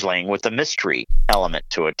Changeling, with the mystery element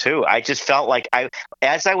to it too. I just felt like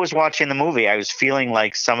as I was watching the movie, I was feeling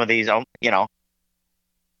like some of these, it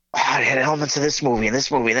had elements of this movie and this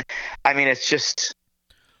movie. I mean, it's just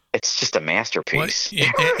a masterpiece.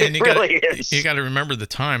 Well, and it really is. You got to remember the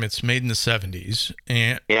time. It's made in the 70s,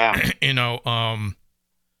 and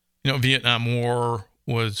Vietnam War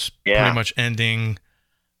was pretty much ending.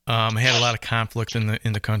 Had a lot of conflict in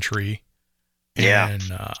the country. And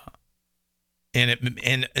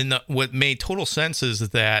what made total sense is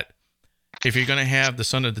that if you're going to have the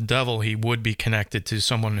son of the devil, he would be connected to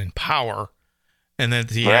someone in power, and then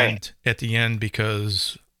at the end,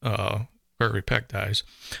 because Gregory Peck dies,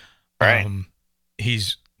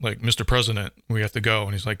 he's like, Mr. President, we have to go,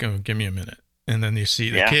 and he's like, oh, give me a minute, and then you see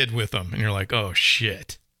the kid with him, and you're like, oh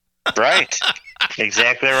shit, right,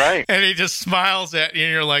 exactly right, and he just smiles at you,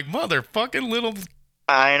 and you're like, motherfucking little.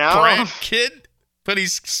 I know. Brad kid, but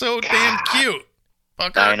he's so damn cute.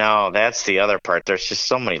 Fucker. I know. That's the other part. There's just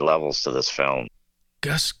so many levels to this film.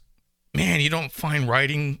 Gus, man, you don't find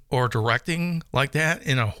writing or directing like that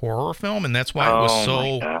in a horror film, and that's why it was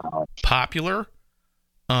so popular.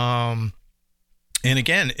 And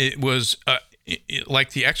again, it was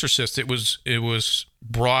like The Exorcist. It was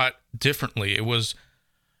brought differently. It wasn't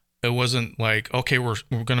like, okay, we're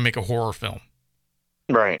going to make a horror film.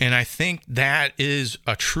 Right. And I think that is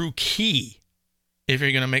a true key. If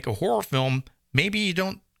you're going to make a horror film, maybe you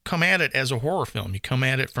don't come at it as a horror film. You come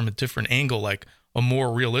at it from a different angle, like a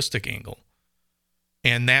more realistic angle.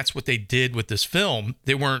 And that's what they did with this film.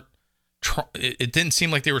 They weren't, it didn't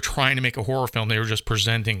seem like they were trying to make a horror film. They were just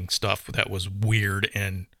presenting stuff that was weird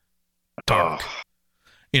and dark.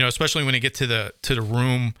 Especially when you get to the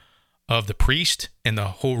room of the priest, and the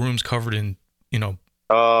whole room's covered in, and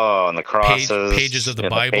the crosses. Pages of the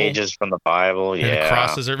Bible. Pages from the Bible, yeah. And the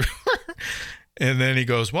crosses everywhere. And then he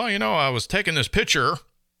goes, well, I was taking this picture,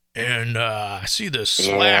 and I see this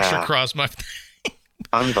slash across my thing.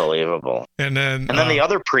 Unbelievable. And then the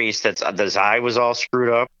other priest, his eye was all screwed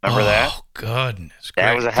up. Remember that? Oh, goodness.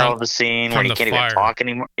 That was a hell of a scene when he can't even talk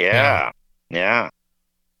anymore. Yeah. And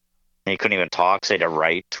he couldn't even talk, so he had to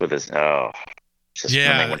write with his...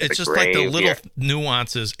 it's just like the little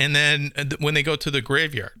nuances. And then when they go to the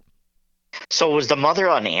graveyard. So was the mother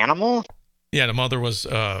an animal? Yeah, the mother was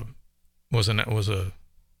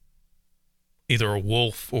either a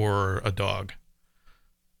wolf or a dog.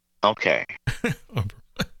 Okay.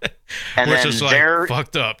 And which is like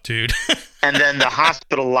fucked up, dude. And then the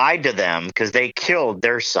hospital lied to them because they killed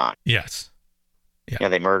their son. Yes. Yeah,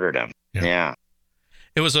 they murdered him. Yeah.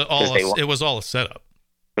 It was all a setup.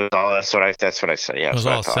 That's what I said. Yeah, it was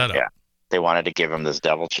all set up. Yeah, they wanted to give him this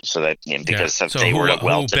devil so that because they were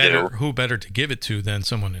well-to-do. Who better to give it to than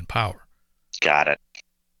someone in power? Got it.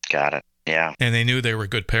 Yeah. And they knew they were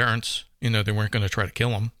good parents. They weren't going to try to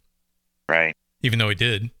kill him. Right. Even though he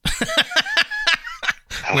did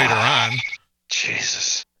later on.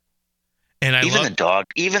 Jesus. And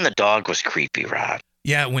even the dog was creepy, Rod.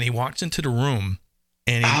 Yeah, when he walks into the room.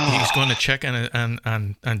 And he's going to check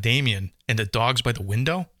on Damien, and the dog's by the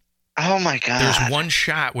window. Oh, my God. There's one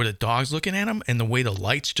shot where the dog's looking at him, and the way the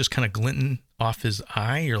light's just kind of glinting off his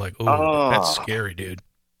eye, you're like, that's scary, dude.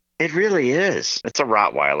 It really is. It's a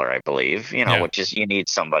Rottweiler, I believe, which is, you need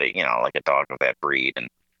somebody, like a dog of that breed. And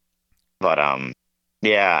But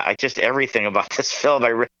yeah, I just everything about this film.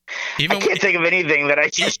 I can't think of anything that I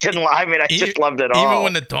just didn't. I mean, I just loved it all. Even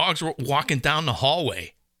when the dogs were walking down the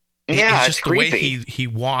hallway. Yeah, it's just the way he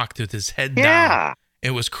walked with his head down.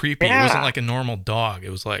 It was creepy. Yeah. It wasn't like a normal dog. It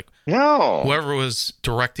was like whoever was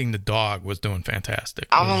directing the dog was doing fantastic.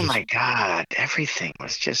 Oh my God, everything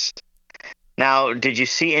was just. Now, did you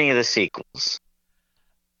see any of the sequels?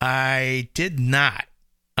 I did not.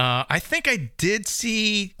 I think I did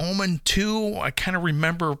see Omen 2. I kind of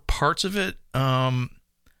remember parts of it.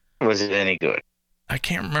 Was it any good? I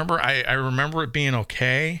can't remember. I remember it being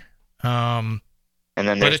okay. And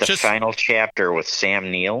then there's the final chapter with Sam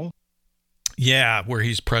Neill. Yeah, where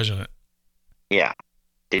he's president. Yeah.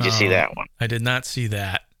 Did you see that one? I did not see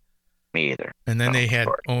that. Me either. And then they had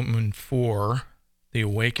Omen 4, The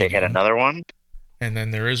Awakening. They had another one? And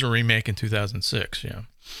then there is a remake in 2006, yeah.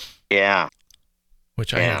 Yeah.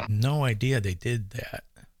 Which I had no idea they did that.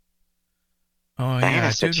 Oh,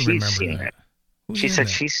 yeah, I do remember that. She said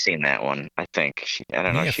she's seen that one, I think. I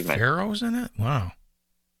don't know. Mia Farrow's in it? Wow.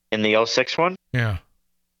 In the 06 one? Yeah.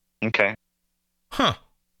 Okay. Huh.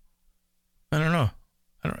 I don't know.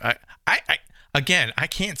 Again, I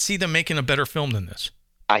can't see them making a better film than this.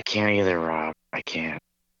 I can't either, Rob. I can't.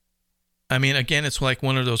 I mean, again, it's like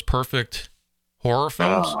one of those perfect horror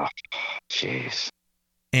films. Oh, jeez.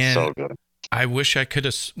 And so good. I wish I could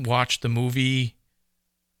have watched the movie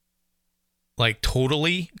like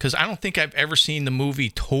totally, because I don't think I've ever seen the movie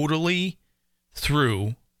totally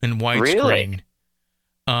through in widescreen. Really?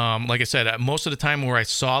 Like I said, most of the time where I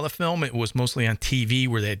saw the film, it was mostly on TV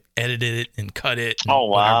where they edited it and cut it. And oh,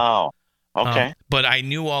 wow. Okay. But I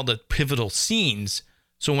knew all the pivotal scenes.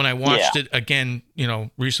 So when I watched it again,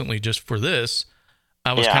 recently just for this,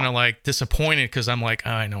 I was kind of like disappointed because I'm like,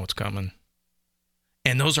 I know what's coming.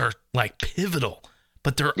 And those are like pivotal,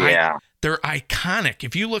 but they're iconic.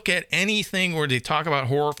 If you look at anything where they talk about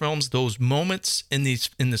horror films, those moments in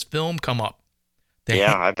this film come up.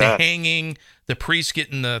 I bet. The hanging, the priest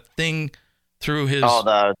getting the thing through his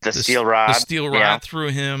the steel rod. The steel rod through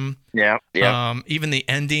him. Yeah. Yeah. Even the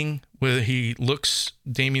ending where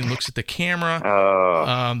Damien looks at the camera.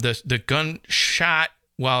 The gunshot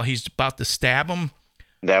while he's about to stab him.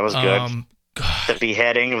 That was good. The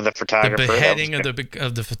beheading of the photographer. The beheading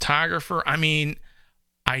of the photographer. I mean,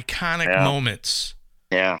 iconic moments.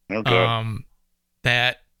 Yeah, they're good.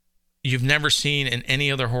 That you've never seen in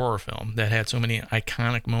any other horror film that had so many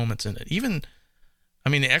iconic moments in it. Even,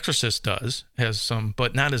 The Exorcist has some,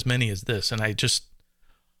 but not as many as this. And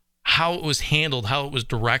how it was handled, how it was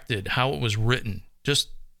directed, how it was written,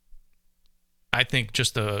 I think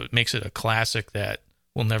makes it a classic that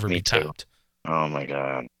will never be topped. Oh my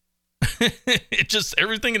God.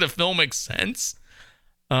 Everything in the film makes sense.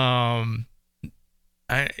 You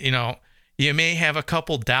may have a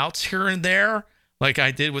couple doubts here and there, like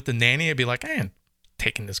I did with the nanny. I'd be like, I ain't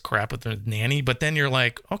taking this crap with the nanny. But then you're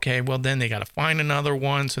like, okay, well then they got to find another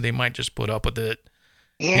one, so they might just put up with it.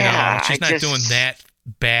 Yeah, she's not doing that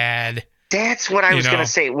bad. That's what I was going to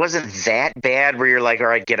say. It wasn't that bad where you're like, all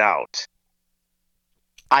right, get out.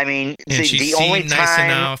 I mean, she seemed nice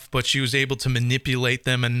enough, but she was able to manipulate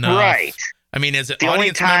them enough. Right. I mean, as an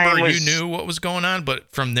audience member, you knew what was going on, but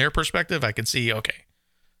from their perspective, I could see, okay.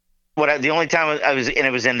 The only time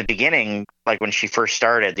it was in the beginning, like when she first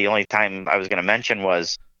started, the only time I was going to mention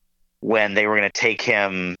was when they were going to take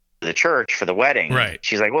him to the church for the wedding. Right.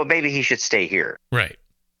 She's like, well, maybe he should stay here. Right.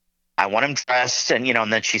 I want him dressed, and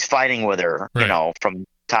then she's fighting with her, from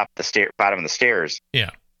bottom of the stairs.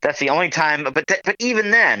 Yeah. That's the only time, but even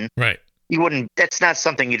then, right? You wouldn't. That's not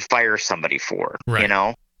something you'd fire somebody for,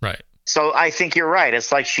 right? Right. So I think you're right.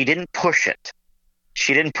 It's like she didn't push it.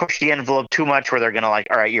 She didn't push the envelope too much where they're gonna like,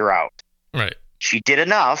 all right, you're out. Right. She did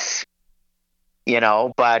enough,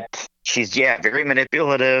 but she's very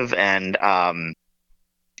manipulative, and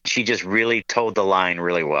she just really towed the line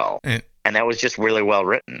really well, and that was just really well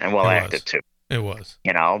written and well acted too. It was.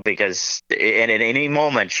 Because at any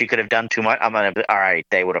moment she could have done too much. All right,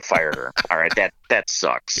 they would have fired her. All right, that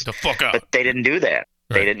sucks. Get the fuck out. But they didn't do that.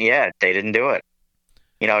 Right. They didn't do it.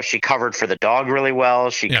 She covered for the dog really well.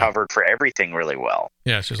 She covered for everything really well.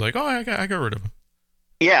 Yeah, she's like, oh, I got rid of him.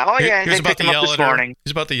 Yeah, Here's they picked him up this morning.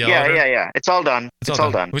 He's about to yell at her. Yeah. It's all done. It's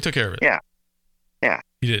all done. We took care of it. Yeah.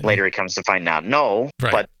 You didn't. Later he comes to find out, no.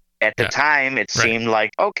 Right. But at the time, it seemed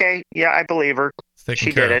like, okay, yeah, I believe her.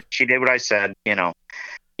 She did it. She did what I said,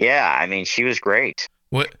 Yeah, she was great.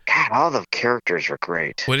 What? God, all the characters were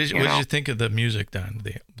great. What did you think of the music, Don?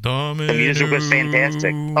 The music was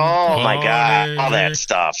fantastic. Oh my God, all that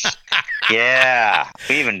stuff. Yeah,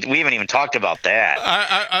 we haven't even talked about that.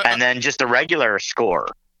 And then just the regular score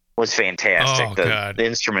was fantastic. Oh, the, God. the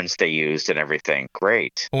instruments they used and everything,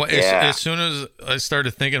 great. Well, yeah. as soon as I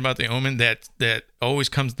started thinking about The Omen, that always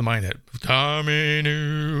comes to mind. That Tommy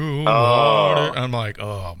knew. Oh. I'm like,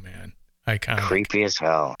 oh man, iconic. Creepy as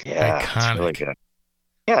hell. Yeah, Iconic. it's really good.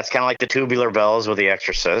 Yeah, it's kind of like the Tubular Bells with The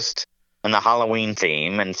Exorcist and the Halloween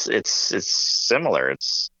theme, and it's similar.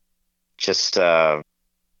 It's just it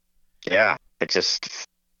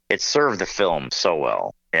served the film so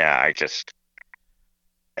well. Yeah,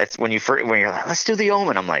 it's when you're like, let's do The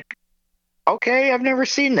Omen. I'm like, okay, I've never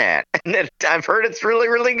seen that, and then I've heard it's really,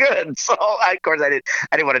 really good. So of course I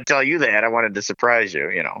didn't want to tell you that. I wanted to surprise you.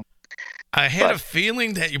 I had a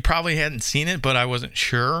feeling that you probably hadn't seen it, but I wasn't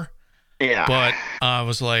sure. Yeah. But I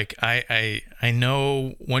was like, I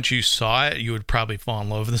know once you saw it, you would probably fall in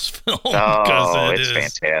love with this film. Oh, it's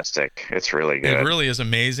fantastic. It's really good. It really is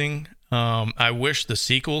amazing. I wish the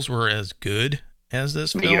sequels were as good as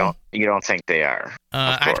this film. You don't think they are?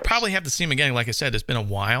 I'd probably have to see them again. Like I said, it's been a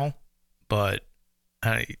while, but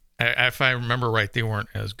if I remember right, they weren't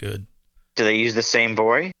as good. Do they use the same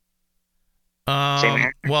boy? Same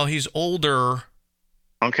actor? Well, he's older.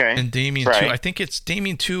 Okay. And Damien 2. I think it's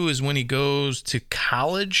Damien 2 is when he goes to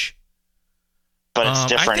college. But it's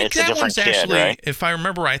different. It's a different kid, actually, right? If I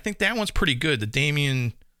remember right, I think that one's pretty good. The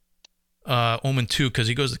Damien Omen 2, because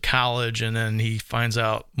he goes to college and then he finds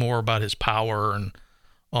out more about his power and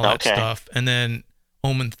all that stuff. And then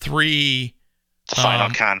Omen 3, the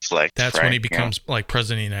final conflict. That's when he becomes like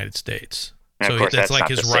president of the United States. And so that's like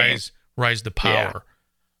his rise to power.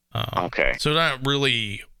 Yeah. Okay. So not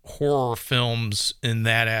really horror films in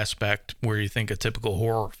that aspect where you think a typical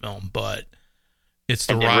horror film, but it's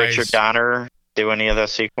the rise. Did Richard Donner do any of the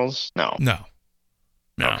sequels? No.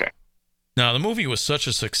 Okay. No, the movie was such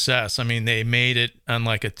a success. I mean, they made it on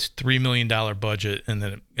like a $3 million budget, and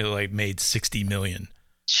then it like made $60 million.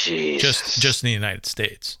 Jesus. Just in the United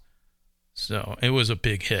States. So it was a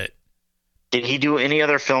big hit. Did he do any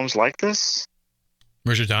other films like this?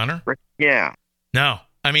 Richard Donner? Yeah. No.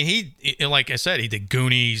 I mean, he like I said, he did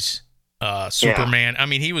Goonies, Superman. Yeah. I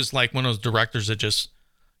mean, he was like one of those directors that just,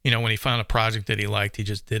 when he found a project that he liked, he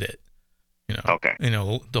just did it. Okay.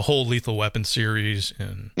 The whole Lethal Weapon series.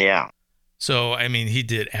 And yeah. So, I mean, he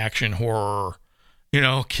did action, horror,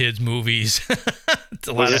 kids movies.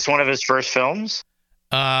 Was this one of his first films?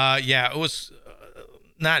 Yeah, it was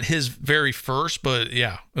not his very first, but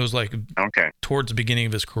yeah, it was like towards the beginning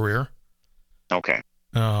of his career. Okay.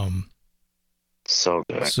 So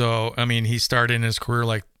good. So, I mean, he started in his career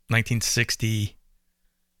like 1960,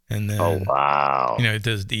 and then he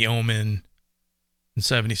does The Omen in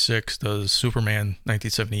 76, does Superman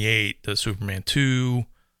 1978, does Superman 2.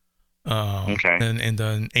 And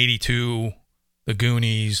then 82, The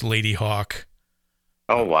Goonies, Lady Hawk.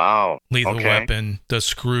 Oh wow! Lethal Weapon, does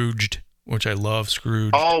Scrooged, which I love.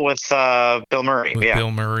 Scrooged. Oh, with Bill Murray. Bill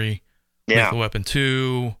Murray. Yeah. Lethal Weapon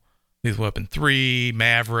 2, Lethal Weapon 3,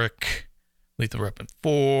 Maverick, Lethal Weapon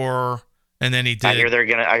 4, and then he did. I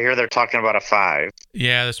hear they're talking about a 5.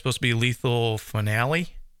 Yeah, there's supposed to be Lethal Finale.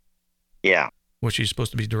 Yeah. Which he's supposed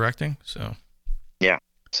to be directing. So. Yeah.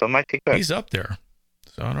 So it might be good. He's up there.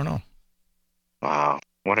 So I don't know. Wow,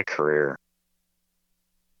 what a career!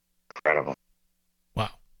 Incredible. Wow.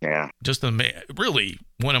 Yeah. Just really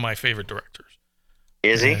one of my favorite directors.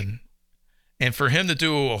 Is he? And for him to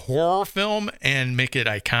do a horror film and make it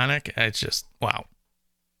iconic, it's just wow.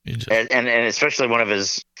 And especially one of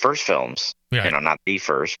his first films. Yeah. Not the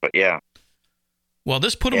first, but yeah. Well,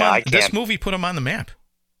 this put him on. This movie put him on the map.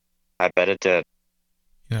 I bet it did.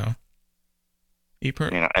 He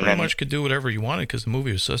pretty much could do whatever he wanted because the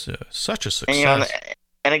movie was such a success.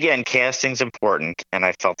 And again, casting's important, and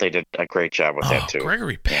I felt they did a great job with that too.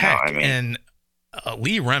 Gregory Peck and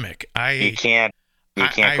Lee Remick. You can't go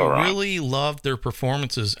wrong. I really loved their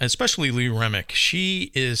performances, especially Lee Remick.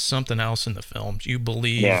 She is something else in the films. You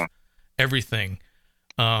believe everything.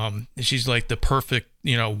 She's like the perfect,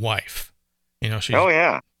 wife. She's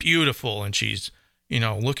beautiful, and she's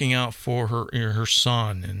looking out for her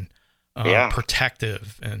son and.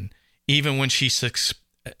 Protective, and even when she suspects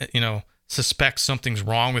something's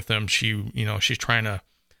wrong with him, she's trying to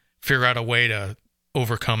figure out a way to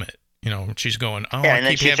overcome it. She's going, and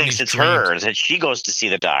then she thinks it's hers, and she goes to see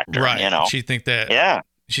the doctor. Right? She think that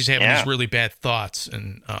she's having these really bad thoughts,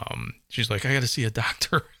 and she's like, I got to see a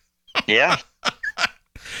doctor. Yeah.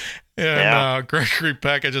 And Gregory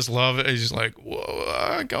Peck, I just love it. He's just like,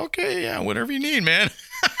 whoa, okay, yeah, whatever you need, man.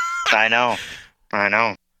 I know.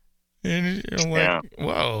 And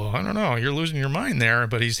whoa, I don't know. You're losing your mind there,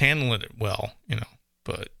 but he's handling it well,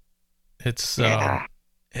 But it's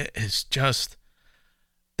it's just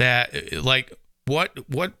that, like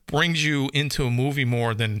what brings you into a movie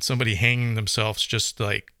more than somebody hanging themselves just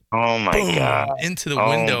like Oh my boom, God. into the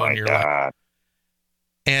window, Oh my and you're like, God.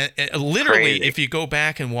 and literally, Crazy. if you go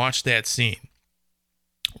back and watch that scene,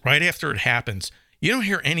 right after it happens, you don't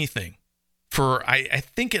hear anything for, I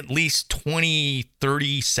think, at least 20,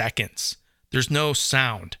 30 seconds. There's no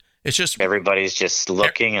sound. It's just, Everybody's just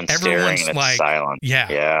looking and staring, everyone's and it's like, silent. yeah.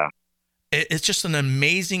 Yeah. It's just an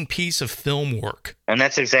amazing piece of film work. And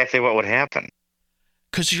that's exactly what would happen.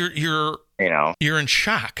 Because you're in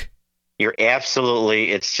shock. You're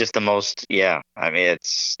absolutely, it's just the most, I mean,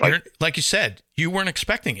 it's Like you said, you weren't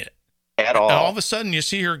expecting it. at all. And all of a sudden, you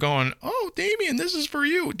see her going, "Oh, Damien, this is for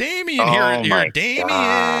you, Damien." Oh, Here, my Damien,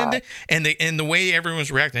 God. and the way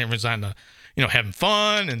everyone's reacting, everyone's on the, having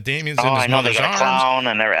fun, and Damien's Oh, in his I know, they mother's got a arms. clown,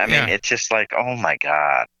 and I mean, Yeah. it's just like, oh my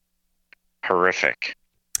God. Horrific.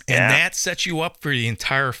 And Yeah. that sets you up for the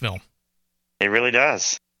entire film. It really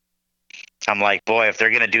does. I'm like, boy, if they're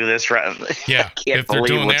going to do this right, Yeah, I can't if they're believe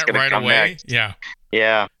doing what's that gonna right come away, next. yeah,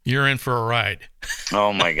 Yeah. you're in for a ride.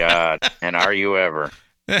 Oh my God. And are you ever?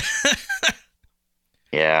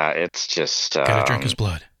 Yeah, it's just. Gotta drink his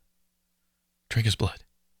blood. Drink his blood.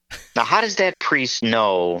 Now, how does that priest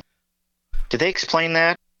know? Did they explain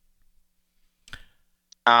that?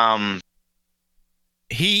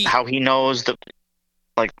 He, How he knows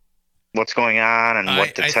what's going on and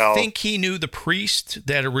what to tell? I think he knew the priest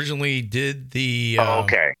that originally did the.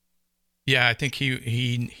 Okay. Yeah, I think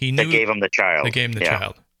he knew. That gave him the child. They gave him the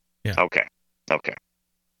child. Yeah. Okay.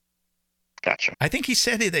 Gotcha. I think he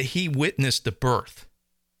said that he witnessed the birth.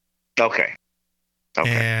 Okay.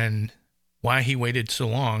 And why he waited so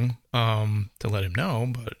long to let him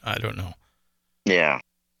know, but I don't know. Yeah.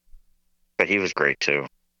 But he was great too.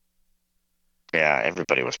 Yeah,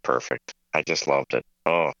 everybody was perfect. I just loved it.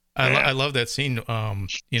 Oh. I love that scene. When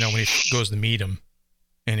he goes to meet him,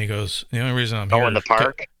 and he goes, "The only reason I'm here." In the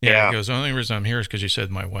park. Yeah. He goes, "The only reason I'm here is because you said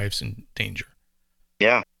my wife's in danger."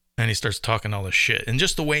 Yeah. And he starts talking all this shit, and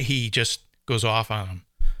just the way he just goes off on him,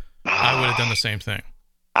 I would have done the same thing.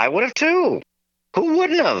 I would have too. Who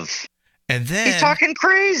wouldn't have? And then He's talking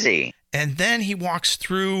crazy. And then he walks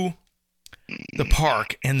through the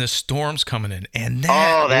park, and the storm's coming in, and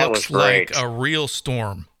that looks was great. like a real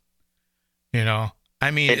storm. I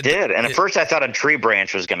mean, It did. And at first I thought a tree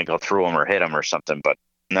branch was going to go through him or hit him or something, but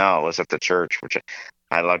no, it was at the church, which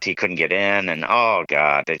I loved. He couldn't get in, and oh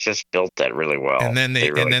God, they just built that really well. And then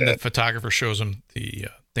really the did. photographer shows him the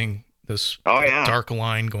thing, this yeah. dark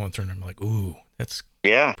line going through, and I'm like, ooh, that's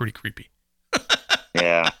pretty creepy.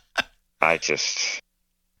 Yeah.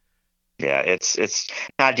 It's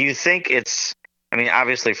now, do you think it's, I mean,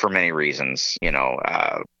 obviously for many reasons,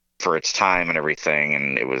 for its time and everything,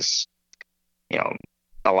 and it was,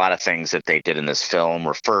 a lot of things that they did in this film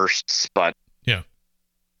were firsts, but yeah.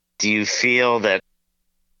 Do you feel that,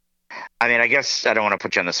 I mean, I guess I don't want to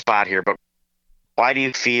put you on the spot here, but why do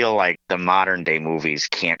you feel like the modern day movies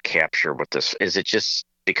can't capture what this, is it just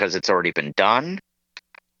because it's already been done,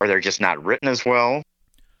 or they're just not written as well?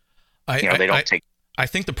 They don't take. I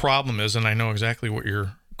think the problem is, and I know exactly what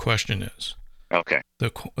your question is. Okay.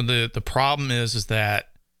 The problem is that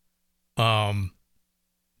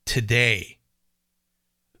today,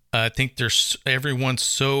 I think everyone's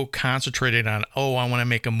so concentrated on, I want to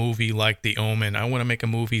make a movie like The Omen. I want to make a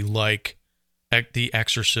movie like The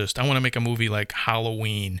Exorcist. I want to make a movie like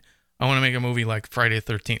Halloween. I want to make a movie like Friday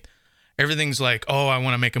the 13th. Everything's like, I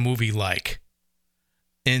want to make a movie like.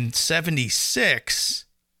 In 76,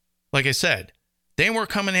 like I said, they weren't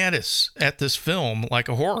coming at this film like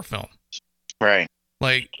a horror film. Right.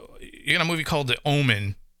 Like, you got a movie called The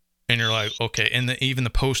Omen, and you're like, okay, and even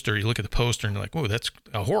the poster, you look at the poster and you're like, that's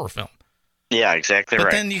a horror film. Yeah, exactly but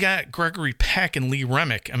right. But then you got Gregory Peck and Lee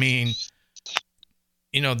Remick. I mean,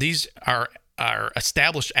 these are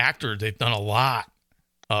established actors. They've done a lot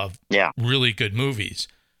of really good movies.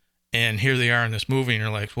 And here they are in this movie, and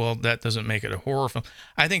you're like, well, that doesn't make it a horror film.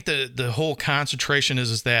 I think the whole concentration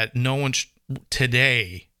is that no one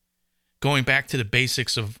today, going back to the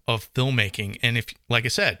basics of filmmaking, and if, like I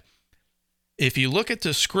said, if you look at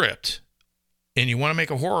the script and you want to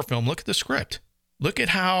make a horror film, look at the script. Look at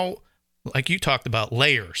how, like you talked about,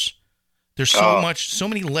 layers. There's so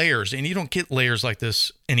many layers, and you don't get layers like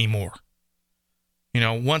this anymore.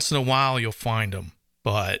 Once in a while you'll find them,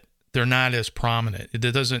 but they're not as prominent.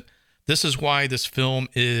 This is why this film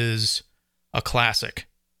is a classic.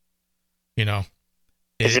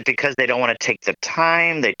 Is it because they don't want to take the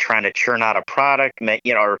time? They're trying to churn out a product, and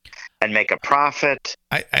make a profit.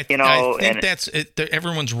 I think that's it.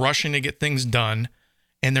 Everyone's rushing to get things done,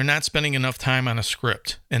 and they're not spending enough time on a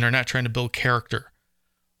script, and they're not trying to build character.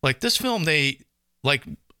 Like this film,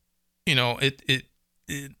 you know,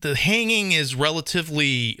 the hanging is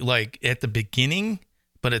relatively like at the beginning,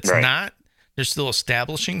 but it's not. They're still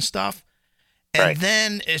establishing stuff. And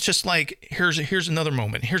then it's just like, here's another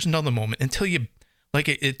moment. Here's another moment until you like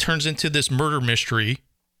it turns into this murder mystery.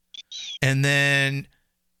 And then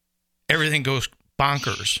everything goes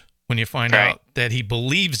bonkers when you find out that he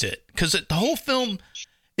believes it. Because the whole film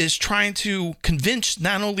is trying to convince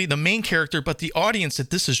not only the main character, but the audience that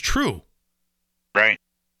this is true. Right.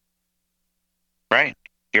 Right.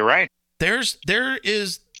 You're right. There's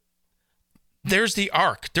the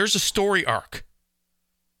arc. There's a story arc.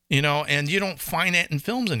 You know, and you don't find that in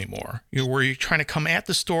films anymore. Where you're trying to come at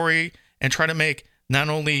the story and try to make not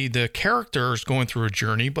only the characters going through a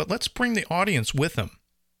journey, but let's bring the audience with them.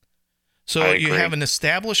 So you have an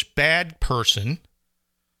established bad person,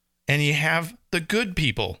 and you have the good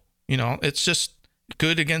people. You know, it's just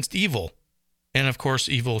good against evil. And, of course,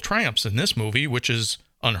 evil triumphs in this movie, which is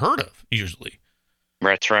unheard of, usually.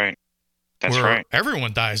 That's right. That's right.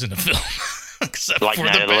 Everyone dies in the film. Except like for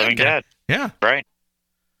Night of the Living Dead. Yeah. Right.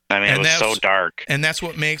 I mean, it was so dark. And that's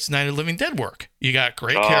what makes Night of the Living Dead work. You got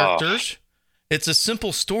great characters. It's a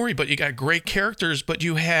simple story, but you got great characters, but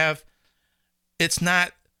it's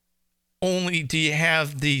not only do you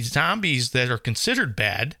have the zombies that are considered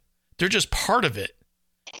bad, they're just part of it.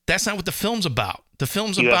 That's not what the film's about. The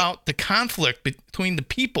film's about the conflict between the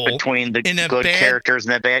people. Between the good characters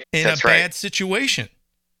and the bad. In a bad situation.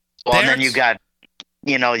 Well, and then you got,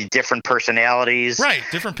 different personalities. Right,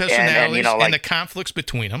 different personalities and the conflicts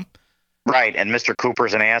between them. Right, and Mr.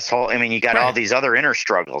 Cooper's an asshole. I mean, you got all these other inner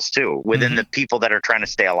struggles, too, within the people that are trying to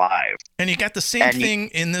stay alive. And you got the same thing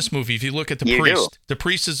in this movie. If you look at the priest. The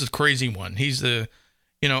priest is the crazy one. He's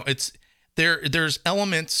there's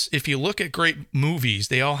elements. If you look at great movies,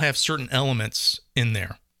 they all have certain elements in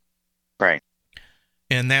there. Right.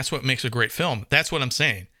 And that's what makes a great film. That's what I'm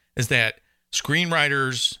saying, is that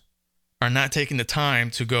screenwriters are not taking the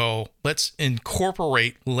time to go, let's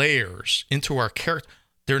incorporate layers into our character.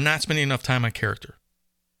 They're not spending enough time on character.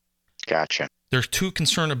 Gotcha. They're too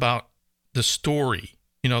concerned about the story.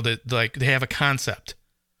 They have a concept.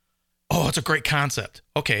 Oh, it's a great concept.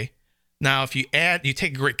 Okay. Now, if you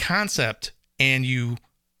take a great concept and you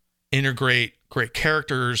integrate great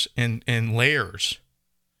characters and layers,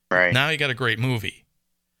 right? Now you got a great movie.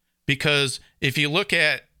 Because if you look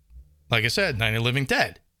at, like I said, Night of the Living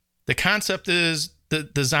Dead, the concept is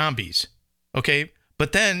the zombies, okay?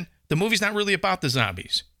 But then the movie's not really about the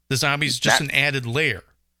zombies. The zombies is just an added layer.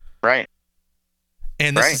 Right.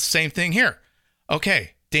 And this is the same thing here.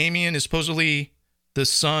 Okay, Damien is supposedly the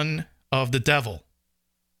son of the devil.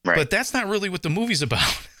 Right. But that's not really what the movie's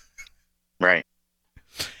about. Right.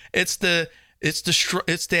 It's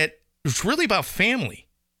really about family.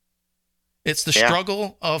 It's the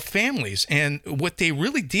struggle of families. And what they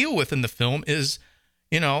really deal with in the film is,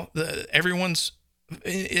 everyone's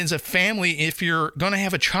is a family. If you're going to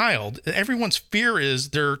have a child, everyone's fear is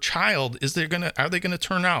their child, are they going to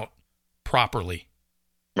turn out properly?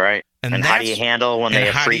 Right. And how do you handle when they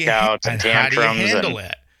have freak outs and tantrums? How do you handle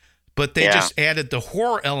that? But they just added the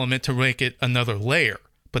horror element to make it another layer.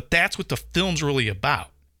 But that's what the film's really about.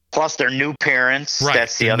 Plus, they're new parents. Right.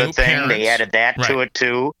 That's the other thing. Parents. They added that to it,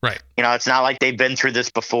 too. Right. It's not like they've been through this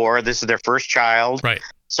before. This is their first child. Right.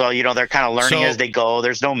 So, they're kind of learning as they go.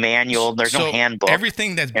 There's no manual. There's no handbook.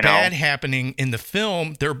 Everything that's bad happening in the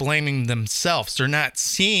film, they're blaming themselves. They're not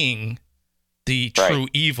seeing the true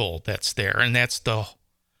evil that's there. And that's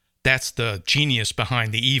the genius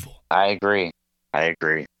behind the evil. I agree.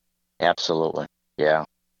 Absolutely. Yeah.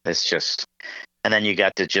 It's just, and then you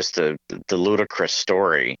got the ludicrous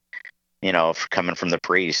story, coming from the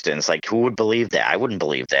priest. And it's like, who would believe that? I wouldn't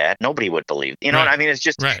believe that. Nobody would believe. You know what I mean? It's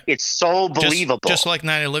just, it's so believable. Just like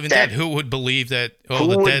Night of the Living Dead. Who would believe that?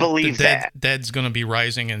 The dead's going to be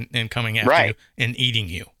rising and coming after you and eating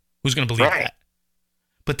you. Who's going to believe that?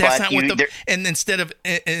 But that's not what and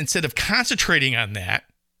instead of concentrating on that,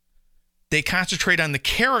 they concentrate on the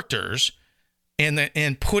characters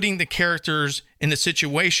and putting the characters in a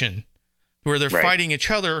situation where they're fighting each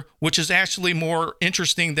other, which is actually more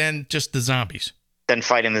interesting than just the zombies. Than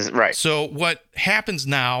fighting this, right. So what happens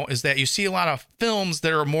now is that you see a lot of films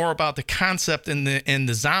that are more about the concept and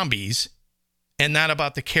the zombies and not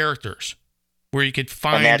about the characters, where you could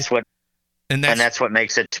find... And that's what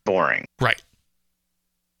makes it boring. Right.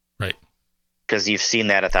 Because you've seen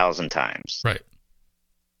that 1,000 times. Right.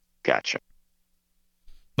 Gotcha.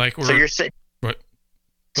 So you're saying...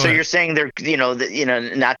 So you're saying not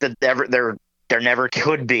that there never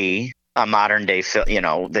could be a modern day film,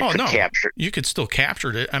 capture. You could still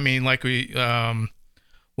capture it. I mean, like what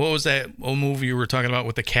was that old movie you were talking about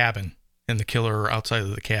with the cabin and the killer outside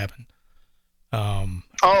of the cabin?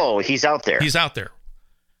 He's out there. He's out there.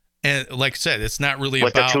 And like I said, it's not really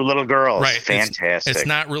with about the two little girls. Right. Fantastic. It's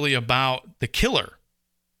not really about the killer.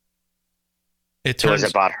 It was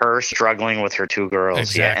about her struggling with her two girls.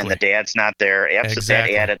 Exactly. Yeah, and the dad's not there.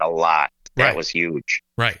 Exactly. That added a lot. That Right. was huge.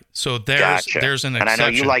 Right. So there's an exception. And I know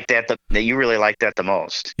you like that. You really like that the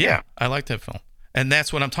most. Yeah, I like that film. And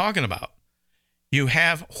that's what I'm talking about. You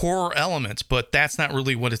have horror elements, but that's not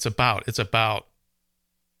really what it's about. It's about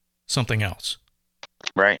something else.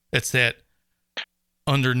 Right. It's that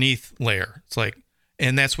underneath layer. It's like,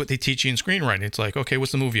 and that's what they teach you in screenwriting. It's like, okay,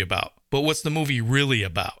 what's the movie about? But what's the movie really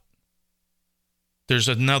about? There's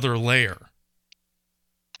another layer.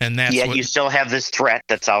 And that's you still have this threat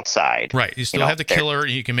that's outside. Right. You still have the killer,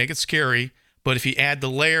 and you can make it scary. But if you add the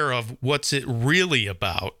layer of what's it really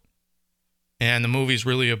about, and the movie's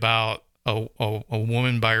really about a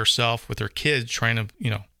woman by herself with her kids trying to,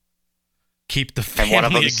 keep the family and one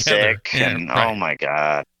of them's together. Sick, and oh my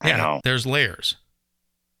God, I know. There's layers.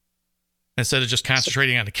 Instead of just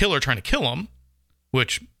concentrating on the killer trying to kill him,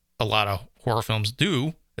 which a lot of horror films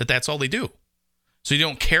do, that's all they do. So you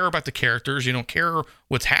don't care about the characters. You don't care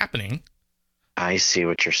what's happening. I see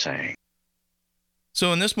what you're saying.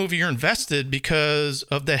 So in this movie, you're invested because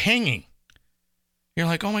of the hanging. You're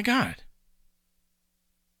like, oh my God,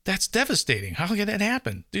 that's devastating. How could that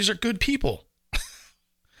happen? These are good people.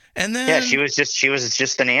 And then she was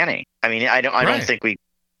just the nanny. I mean, I don't think we.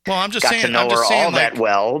 Well, I'm just got saying, to know her all that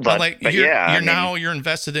well, but you're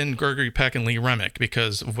invested in Gregory Peck and Lee Remick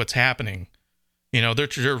because of what's happening.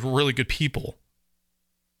 They're really good people.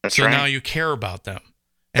 That's so right. now you care about them.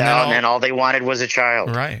 And then all they wanted was a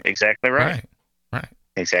child. Right. Exactly right. Right.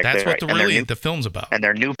 Exactly. That's right. what the film's about. And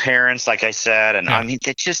their new parents, like I said, and I mean,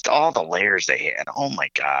 it's just all the layers they had. Oh my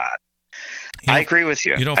God. I agree with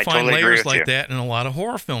you. You don't I find totally layers like that in a lot of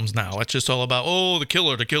horror films now. It's just all about the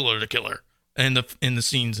killer, and the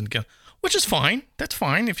scenes and which is fine. That's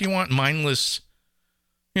fine if you want mindless,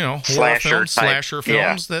 horror films, slasher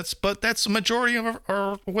films. Yeah. That's the majority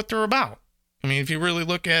of what they're about. I mean, if you really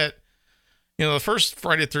look at, the first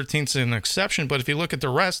Friday the 13th is an exception, but if you look at the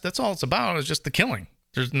rest, that's all it's about is just the killing.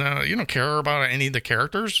 There's you don't care about any of the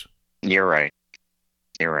characters. You're right.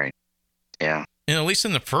 Yeah. And at least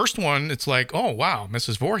in the first one, it's like, oh, wow,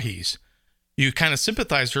 Mrs. Voorhees. You kind of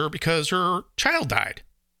sympathize her because her child died.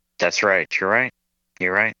 That's right. You're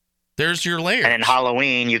right. There's your layers. And in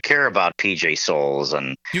Halloween, you care about PJ Souls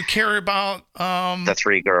and you care about the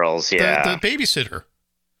three girls. Yeah. The babysitter.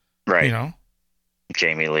 Right.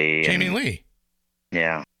 Jamie Lee. Lee.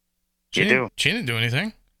 Yeah. She didn't do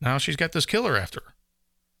anything. Now she's got this killer after her.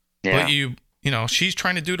 Yeah. But she's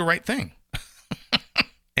trying to do the right thing.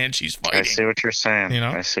 And she's fighting. I see what you're saying.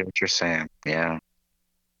 I see what you're saying. Yeah.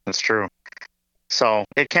 That's true. So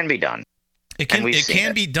it can be done. It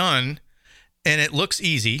can be done, and it looks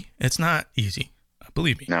easy. It's not easy.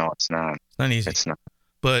 Believe me. No, it's not. It's not easy. It's not.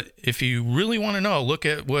 But if you really want to know, look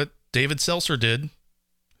at what David Seltzer did,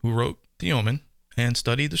 who wrote The Omen, and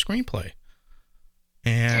study the screenplay.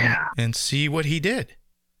 And see what he did.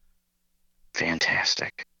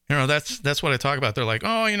 Fantastic. That's what I talk about. They're like, a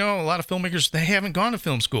lot of filmmakers, they haven't gone to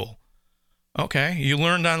film school. Okay, you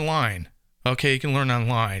learned online. Okay, you can learn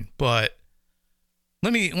online. But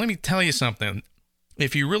let me tell you something.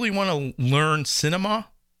 If you really want to learn cinema,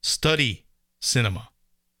 study cinema.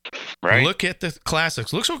 Right. Look at the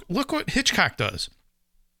classics. Look what Hitchcock does.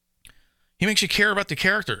 He makes you care about the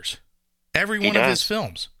characters. Every one of his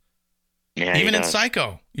films. Yeah, even in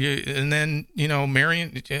Psycho. And then,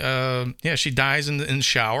 Marion, she dies in the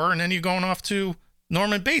shower, and then you're going off to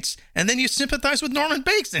Norman Bates. And then you sympathize with Norman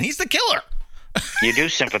Bates, and he's the killer. You do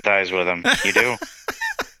sympathize with him. You do.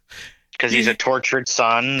 Because he's a tortured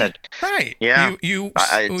son. Right. Yeah.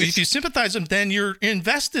 If you sympathize with him, then you're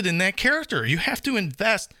invested in that character. You have to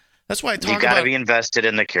invest. That's why I talk about... You got to be invested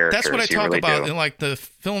in the characters. That's what I talk really about do. in like the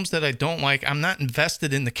films that I don't like. I'm not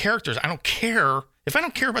invested in the characters. I don't care. If I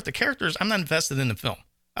don't care about the characters, I'm not invested in the film.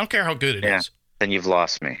 I don't care how good it is. Then you've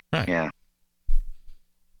lost me. Right. Yeah.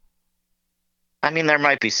 I mean, there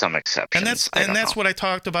might be some exceptions. And that's what I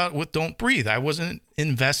talked about with Don't Breathe. I wasn't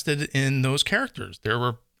invested in those characters. There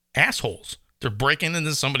were assholes. They're breaking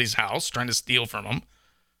into somebody's house, trying to steal from them.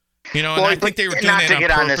 And I think they were doing that on purpose. Not to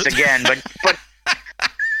get on this again, but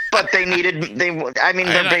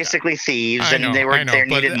they're basically thieves, and they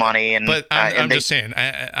needed money. And but I'm just saying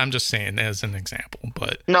as an example.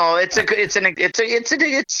 But no, it's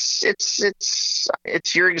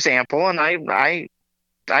your example, and I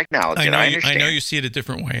acknowledge it. I understand. I know you see it a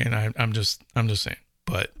different way, and I'm just saying.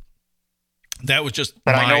 But that was just.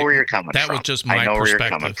 But I know where you're coming from. That was just my perspective. Where you're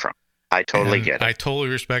coming from. I totally get it. I totally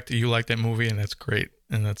respect that you like that movie, and that's great.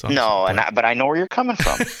 and that's awesome. No, but I know where you're coming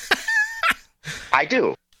from. I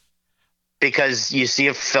do. Because you see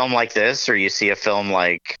a film like this, or you see a film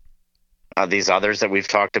like these others that we've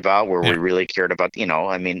talked about where we really cared about,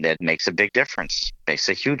 I mean, it makes a big difference. Makes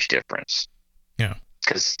a huge difference. Yeah.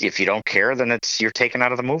 Because if you don't care, then you're taken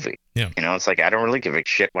out of the movie. Yeah. It's like, I don't really give a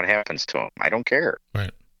shit what happens to him. I don't care. Right.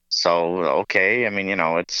 So, okay. I mean,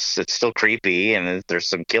 it's still creepy and there's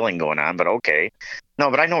some killing going on, but okay. No,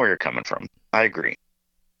 but I know where you're coming from. I agree.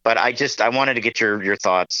 But I wanted to get your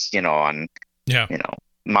thoughts, on,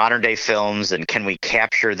 modern day films, and can we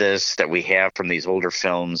capture this that we have from these older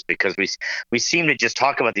films? Because we seem to just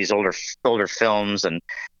talk about these older films, and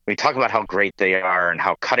we talk about how great they are and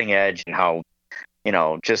how cutting edge and how,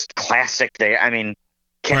 just classic they. I mean,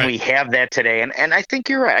 can we have that today? And I think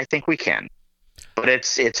you're right. I think we can, but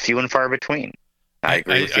it's few and far between. I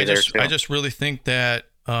agree with you there too. I just really think that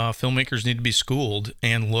filmmakers need to be schooled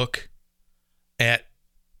and look at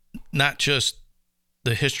not just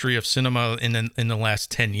the history of cinema in the last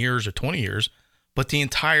 10 years or 20 years, but the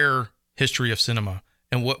entire history of cinema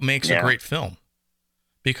and what makes a great film.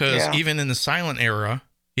 Because even in the silent era,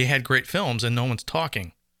 you had great films and no one's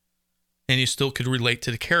talking, and you still could relate to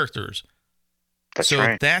the characters. That's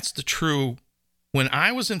right. That's the true. When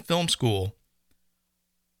I was in film school,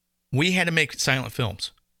 we had to make silent films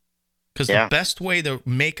because the best way to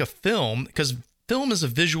make a film, because film is a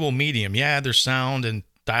visual medium. Yeah, there's sound and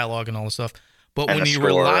dialogue and all this stuff. But when you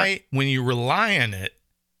rely on it,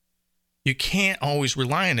 you can't always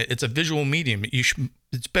rely on it. It's a visual medium.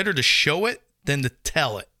 It's better to show it than to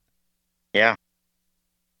tell it. Yeah.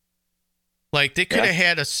 Like they could have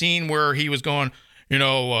had a scene where he was going,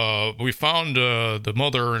 we found the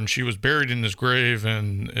mother and she was buried in this grave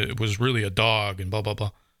and it was really a dog and blah, blah,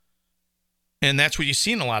 blah. And that's what you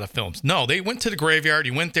see in a lot of films. No, they went to the graveyard.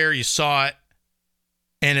 You went there, you saw it,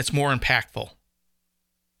 and it's more impactful.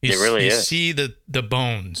 You see the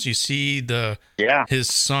bones. You see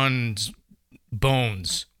his son's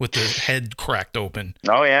bones with the head cracked open.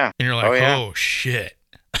 Oh yeah. And you're like, oh shit.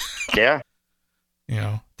 Yeah.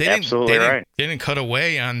 They didn't cut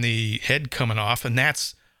away on the head coming off, and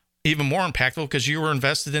that's even more impactful because you were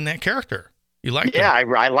invested in that character. You liked him.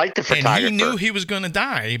 I liked the photographer. And he knew he was going to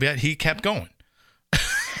die, but he kept going.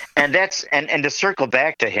 And that's and to circle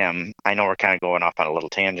back to him, I know we're kind of going off on a little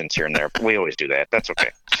tangents here and there, but we always do that. That's okay.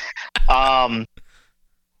 Had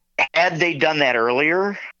they done that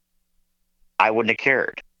earlier, I wouldn't have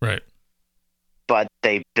cared. Right. But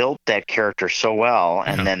they built that character so well,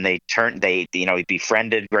 and then he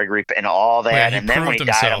befriended Gregory and all that, and then when he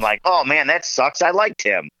died, I'm like, oh man, that sucks. I liked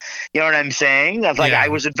him. You know what I'm saying? I was like, I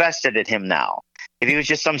was invested in him now. If he was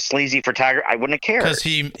just some sleazy photographer, I wouldn't have cared. Because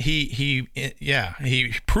he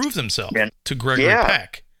proved himself to Gregory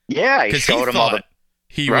Peck. Yeah, he showed him all the.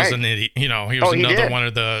 He was an idiot. He was another one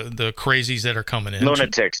of the crazies that are coming in.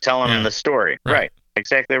 Lunatics telling him the story. Right.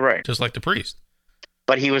 Exactly right. Just like the priest.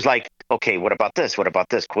 But he was like, okay, what about this? What about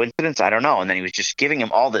this? Coincidence? I don't know. And then he was just giving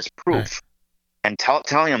him all this proof and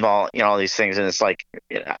telling him all these things. And it's like,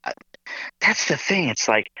 that's the thing. It's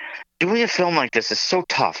like doing a film like this is so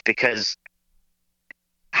tough because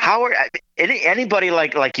anybody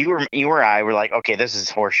like you or I were like, okay, this is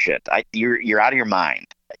horse shit. You're out of your mind.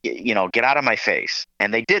 Get out of my face.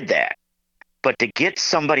 And they did that. But to get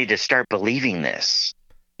somebody to start believing this,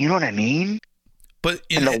 you know what I mean? But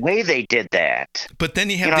the way they did that. But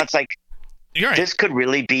then you have it's like, this could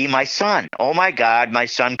really be my son. Oh my God, my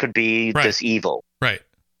son could be this evil. Right.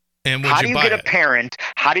 And how do you get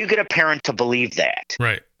a parent to believe that?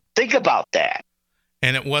 Right. Think about that.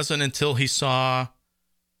 And it wasn't until he saw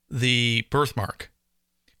the birthmark,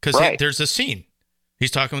 because there's a scene.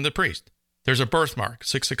 He's talking with the priest. There's a birthmark,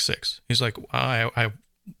 666. He's like, I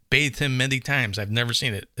bathed him many times. I've never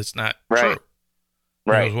seen it. It's not true.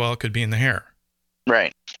 Right. He goes, well, it could be in the hair.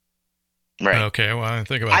 Right. Okay. Well, I didn't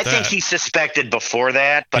think about that. I think he suspected before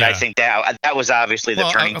that, but I think that was obviously the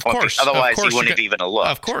turning point. Otherwise, he wouldn't have even looked.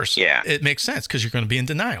 Of course. Yeah. It makes sense because you're going to be in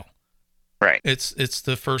denial. Right. It's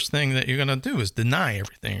the first thing that you're going to do is deny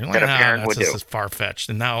everything. You're like, that a parent would do. This is far-fetched.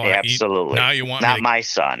 And now, absolutely. Now you want not me to, my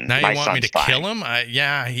son. Now my you want me to kill him?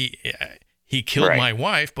 He killed my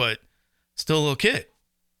wife, but still a little kid.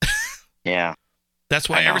 Yeah. That's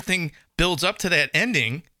why everything builds up to that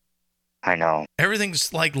ending. I know.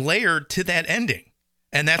 Everything's like layered to that ending.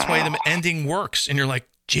 And that's why the ending works. And you're like,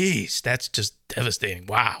 geez, that's just devastating.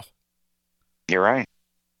 Wow. You're right.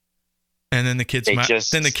 And then the kid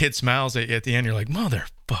smiles at you at the end. You're like,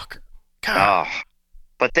 motherfucker. God.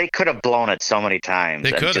 But they could have blown it so many times.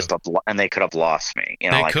 They could have. And they could have lost me.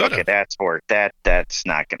 You know, They like, could okay, have. that's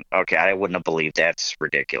not going to, okay, I wouldn't have believed that's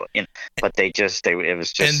ridiculous. You know, but it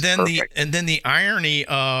was just perfect. And then the irony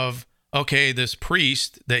of, okay, this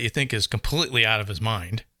priest that you think is completely out of his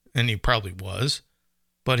mind, and he probably was,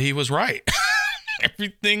 but he was right.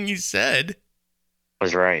 Everything he said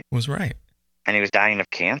was right. And he was dying of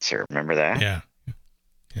cancer. Remember that? Yeah.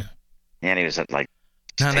 And he was like,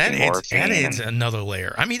 now that morphine adds another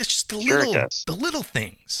layer. I mean, it's just the little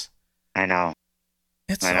things. I know.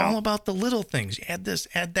 It's all about the little things. You add this,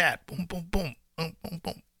 add that. Boom, boom, boom. Boom, boom,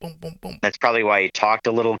 boom, boom, boom, boom. That's probably why he talked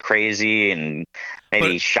a little crazy and maybe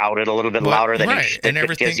he shouted a little bit louder than he should,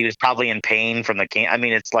 because he was probably in pain from the can. I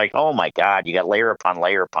mean, it's like, oh my God, you got layer upon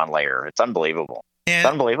layer upon layer. It's unbelievable. It's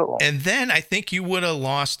unbelievable. And then I think you would have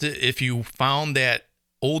lost it if you found that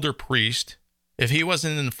older priest. If he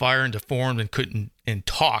wasn't in the fire and deformed and couldn't and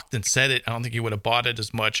talked and said it, I don't think you would have bought it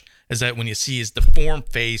as much as that when you see his deformed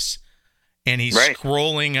face and he's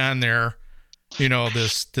scrolling on their, you know,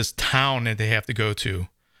 this town that they have to go to.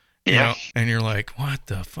 You know, and you're like, what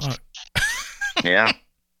the fuck? Yeah.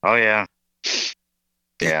 Oh yeah.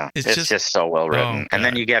 Yeah. It's just so well written. And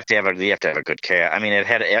then you have to have a good cast. I mean,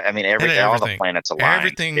 all the planets aligned.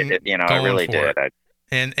 Everything, it really did.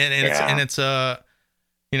 And it's a,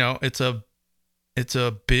 you know, it's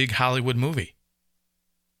a big Hollywood movie.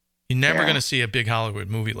 You're never going to see a big Hollywood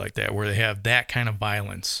movie like that where they have that kind of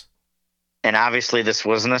violence. And obviously, this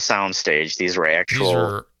wasn't a soundstage. These were actual. These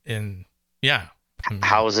were in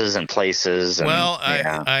houses and places. And,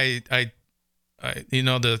 I you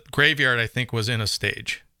know, the graveyard I think was in a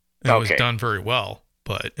stage. It was done very well,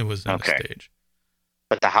 but it was in a stage.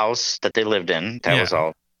 But the house that they lived in, that was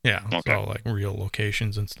all. Yeah, it was all like real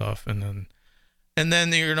locations and stuff, and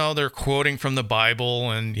then you know they're quoting from the Bible,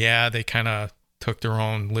 and they kind of took their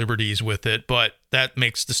own liberties with it, but that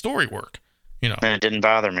makes the story work, you know. And it didn't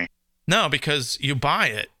bother me. No, because you buy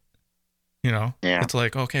it, you know. Yeah. It's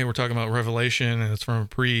like, okay, we're talking about Revelation, and it's from a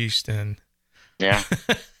priest, and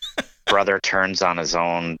brother turns on his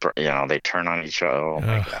own. You know, they turn on each other. Oh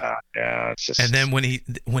my God! Yeah, it's just. And then when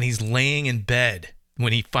he's laying in bed,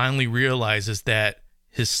 when he finally realizes that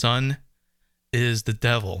his son is the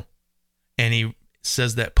devil, and he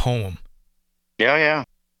says that poem. Yeah.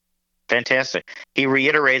 Fantastic. He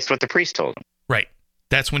reiterates what the priest told him. Right.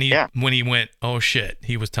 That's when he went, oh shit,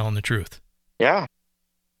 he was telling the truth. Yeah.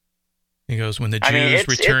 He goes, when the Jews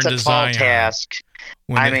returned to Zion. It's a tall task.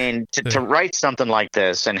 To write something like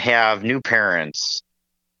this and have new parents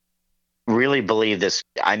really believe this.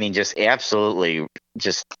 I mean, just absolutely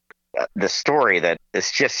just the story that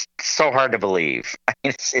is just so hard to believe. I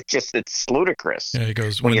mean, it's ludicrous. Yeah, he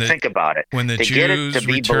goes, when you think about it. When the Jews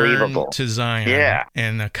return to Zion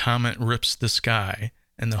and the comet rips the sky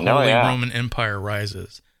and the Holy Roman Empire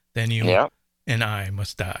rises, then you and I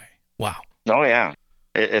must die. Wow. Oh, yeah.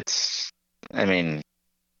 I mean,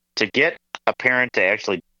 to get a parent to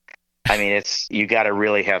actually, I mean, you got to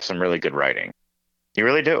really have some really good writing. You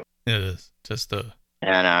really do. It is. Just they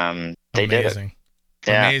did it.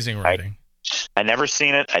 Yeah, amazing writing. I never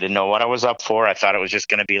seen it. I didn't know what I was up for. I thought it was just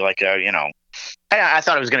going to be like I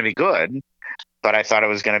thought it was going to be good, but I thought it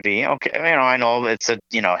was going to be okay. You know, I know it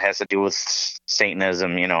has to do with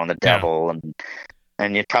Satanism, you know, and the devil,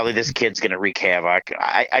 and probably this kid's going to wreak havoc.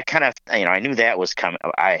 I kind of, I knew that was coming.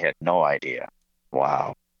 I had no idea.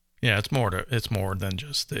 Wow. Yeah, it's more than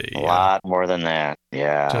just a lot more than that.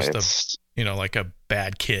 Yeah, just like a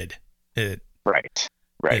bad kid. Right.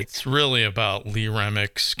 It's really about Lee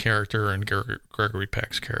Remick's character and Gregory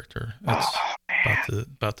Peck's character. It's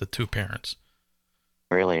about the two parents.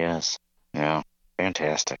 It really is. Yeah,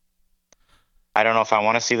 fantastic. I don't know if I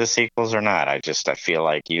want to see the sequels or not. I feel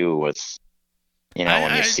like when you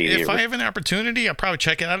see if I have an opportunity, I'll probably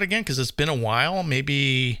check it out again because it's been a while.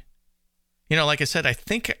 Maybe, like I said, I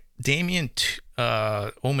think Damien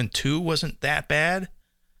Omen 2 wasn't that bad.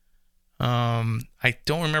 I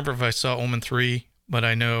don't remember if I saw Omen 3. But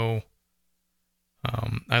I know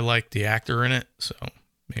I like the actor in it, so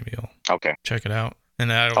maybe I'll check it out. And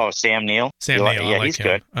Sam Neill? Sam Neill, yeah, he's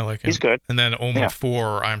good. I like him. He's good. And then Omen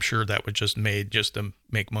 4, I'm sure that was just made just to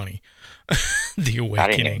make money. The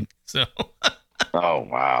Awakening. So. Oh,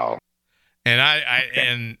 wow. And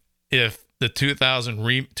and if the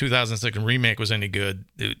 2006 remake was any good,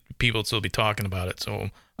 people would still be talking about it. So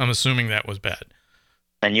I'm assuming that was bad.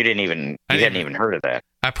 And you hadn't even heard of that.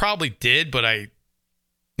 I probably did, but I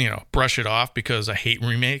brush it off because I hate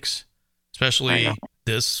remakes, especially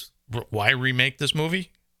this. Why remake this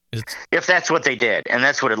movie? If that's what they did, and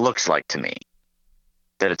that's what it looks like to me,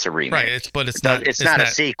 that it's a remake. Right, but it's not. It's not a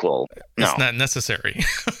sequel. No, it's not necessary.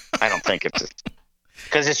 I don't think it's.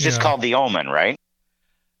 Because it's just called The Omen, right?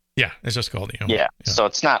 Yeah, it's just called The Omen. Yeah, so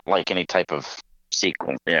it's not like any type of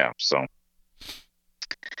sequel. Yeah, so.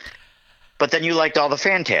 But then you liked all the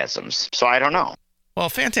Phantasms, so I don't know. Well,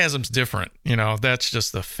 Phantasm's different. That's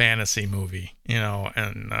just a fantasy movie,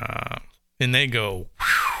 and they go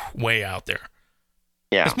way out there.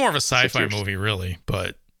 Yeah. It's more of a sci-fi movie, really,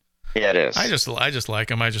 but yeah, it is. I just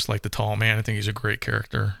like him. I just like the tall man. I think he's a great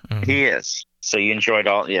character. He is. So you enjoyed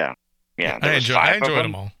all, yeah. I enjoyed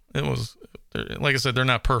them all. It was, like I said, they're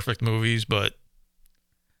not perfect movies, but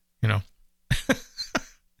if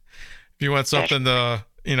you want something to,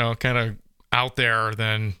 kind of out there,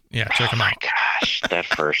 then check them out. Oh my gosh, that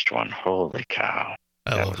first one, holy cow,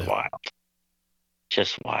 that was wild,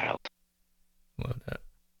 just wild. Love that.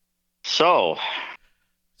 So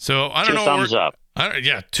I don't know. Thumbs up.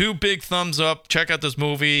 2 big thumbs up. Check out this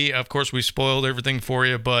movie. Of course, we spoiled everything for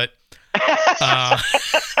you, but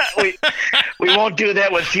we won't do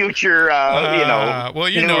that with future,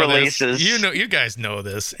 new releases. This. You guys know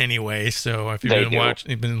this anyway. So if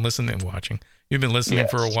you've been listening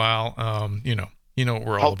for a while, you know what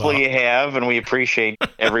we're all about. Hopefully you have, and we appreciate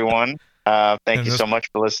everyone. Thank you so much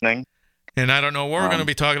for listening. And I don't know what we're going to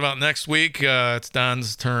be talking about next week. It's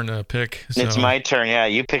Don's turn to pick. So. It's my turn. Yeah,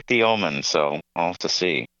 you picked The Omen, so I'll have to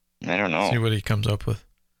see. I don't know. See what he comes up with.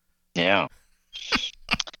 Yeah.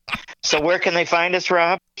 So where can they find us,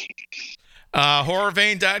 Rob?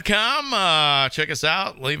 HorrorVein.com. Check us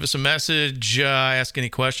out. Leave us a message. Ask any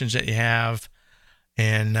questions that you have.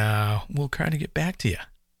 And we'll try to get back to you.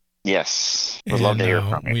 Yes. We'd love to hear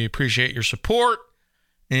from you. We appreciate your support.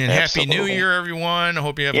 And Happy New Year, everyone. I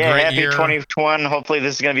hope you have a great year. Happy 2021. Hopefully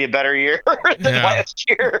this is going to be a better year than last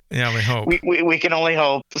year. Yeah, we hope. We can only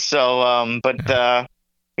hope. So,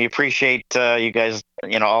 we appreciate you guys,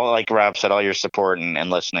 all, like Rob said, all your support and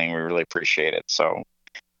listening. We really appreciate it. So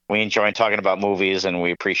we enjoy talking about movies, and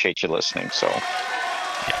we appreciate you listening. So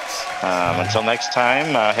yes. Until next time,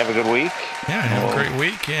 have a good week. Yeah, have a great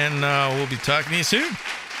week, and we'll be talking to you soon.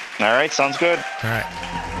 All right, sounds good. All right.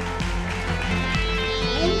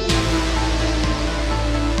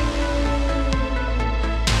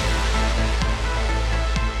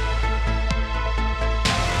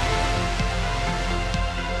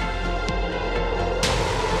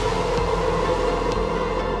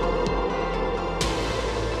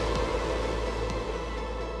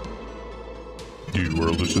 You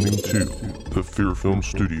are listening to the Fear Film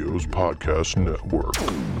Studios Podcast Network.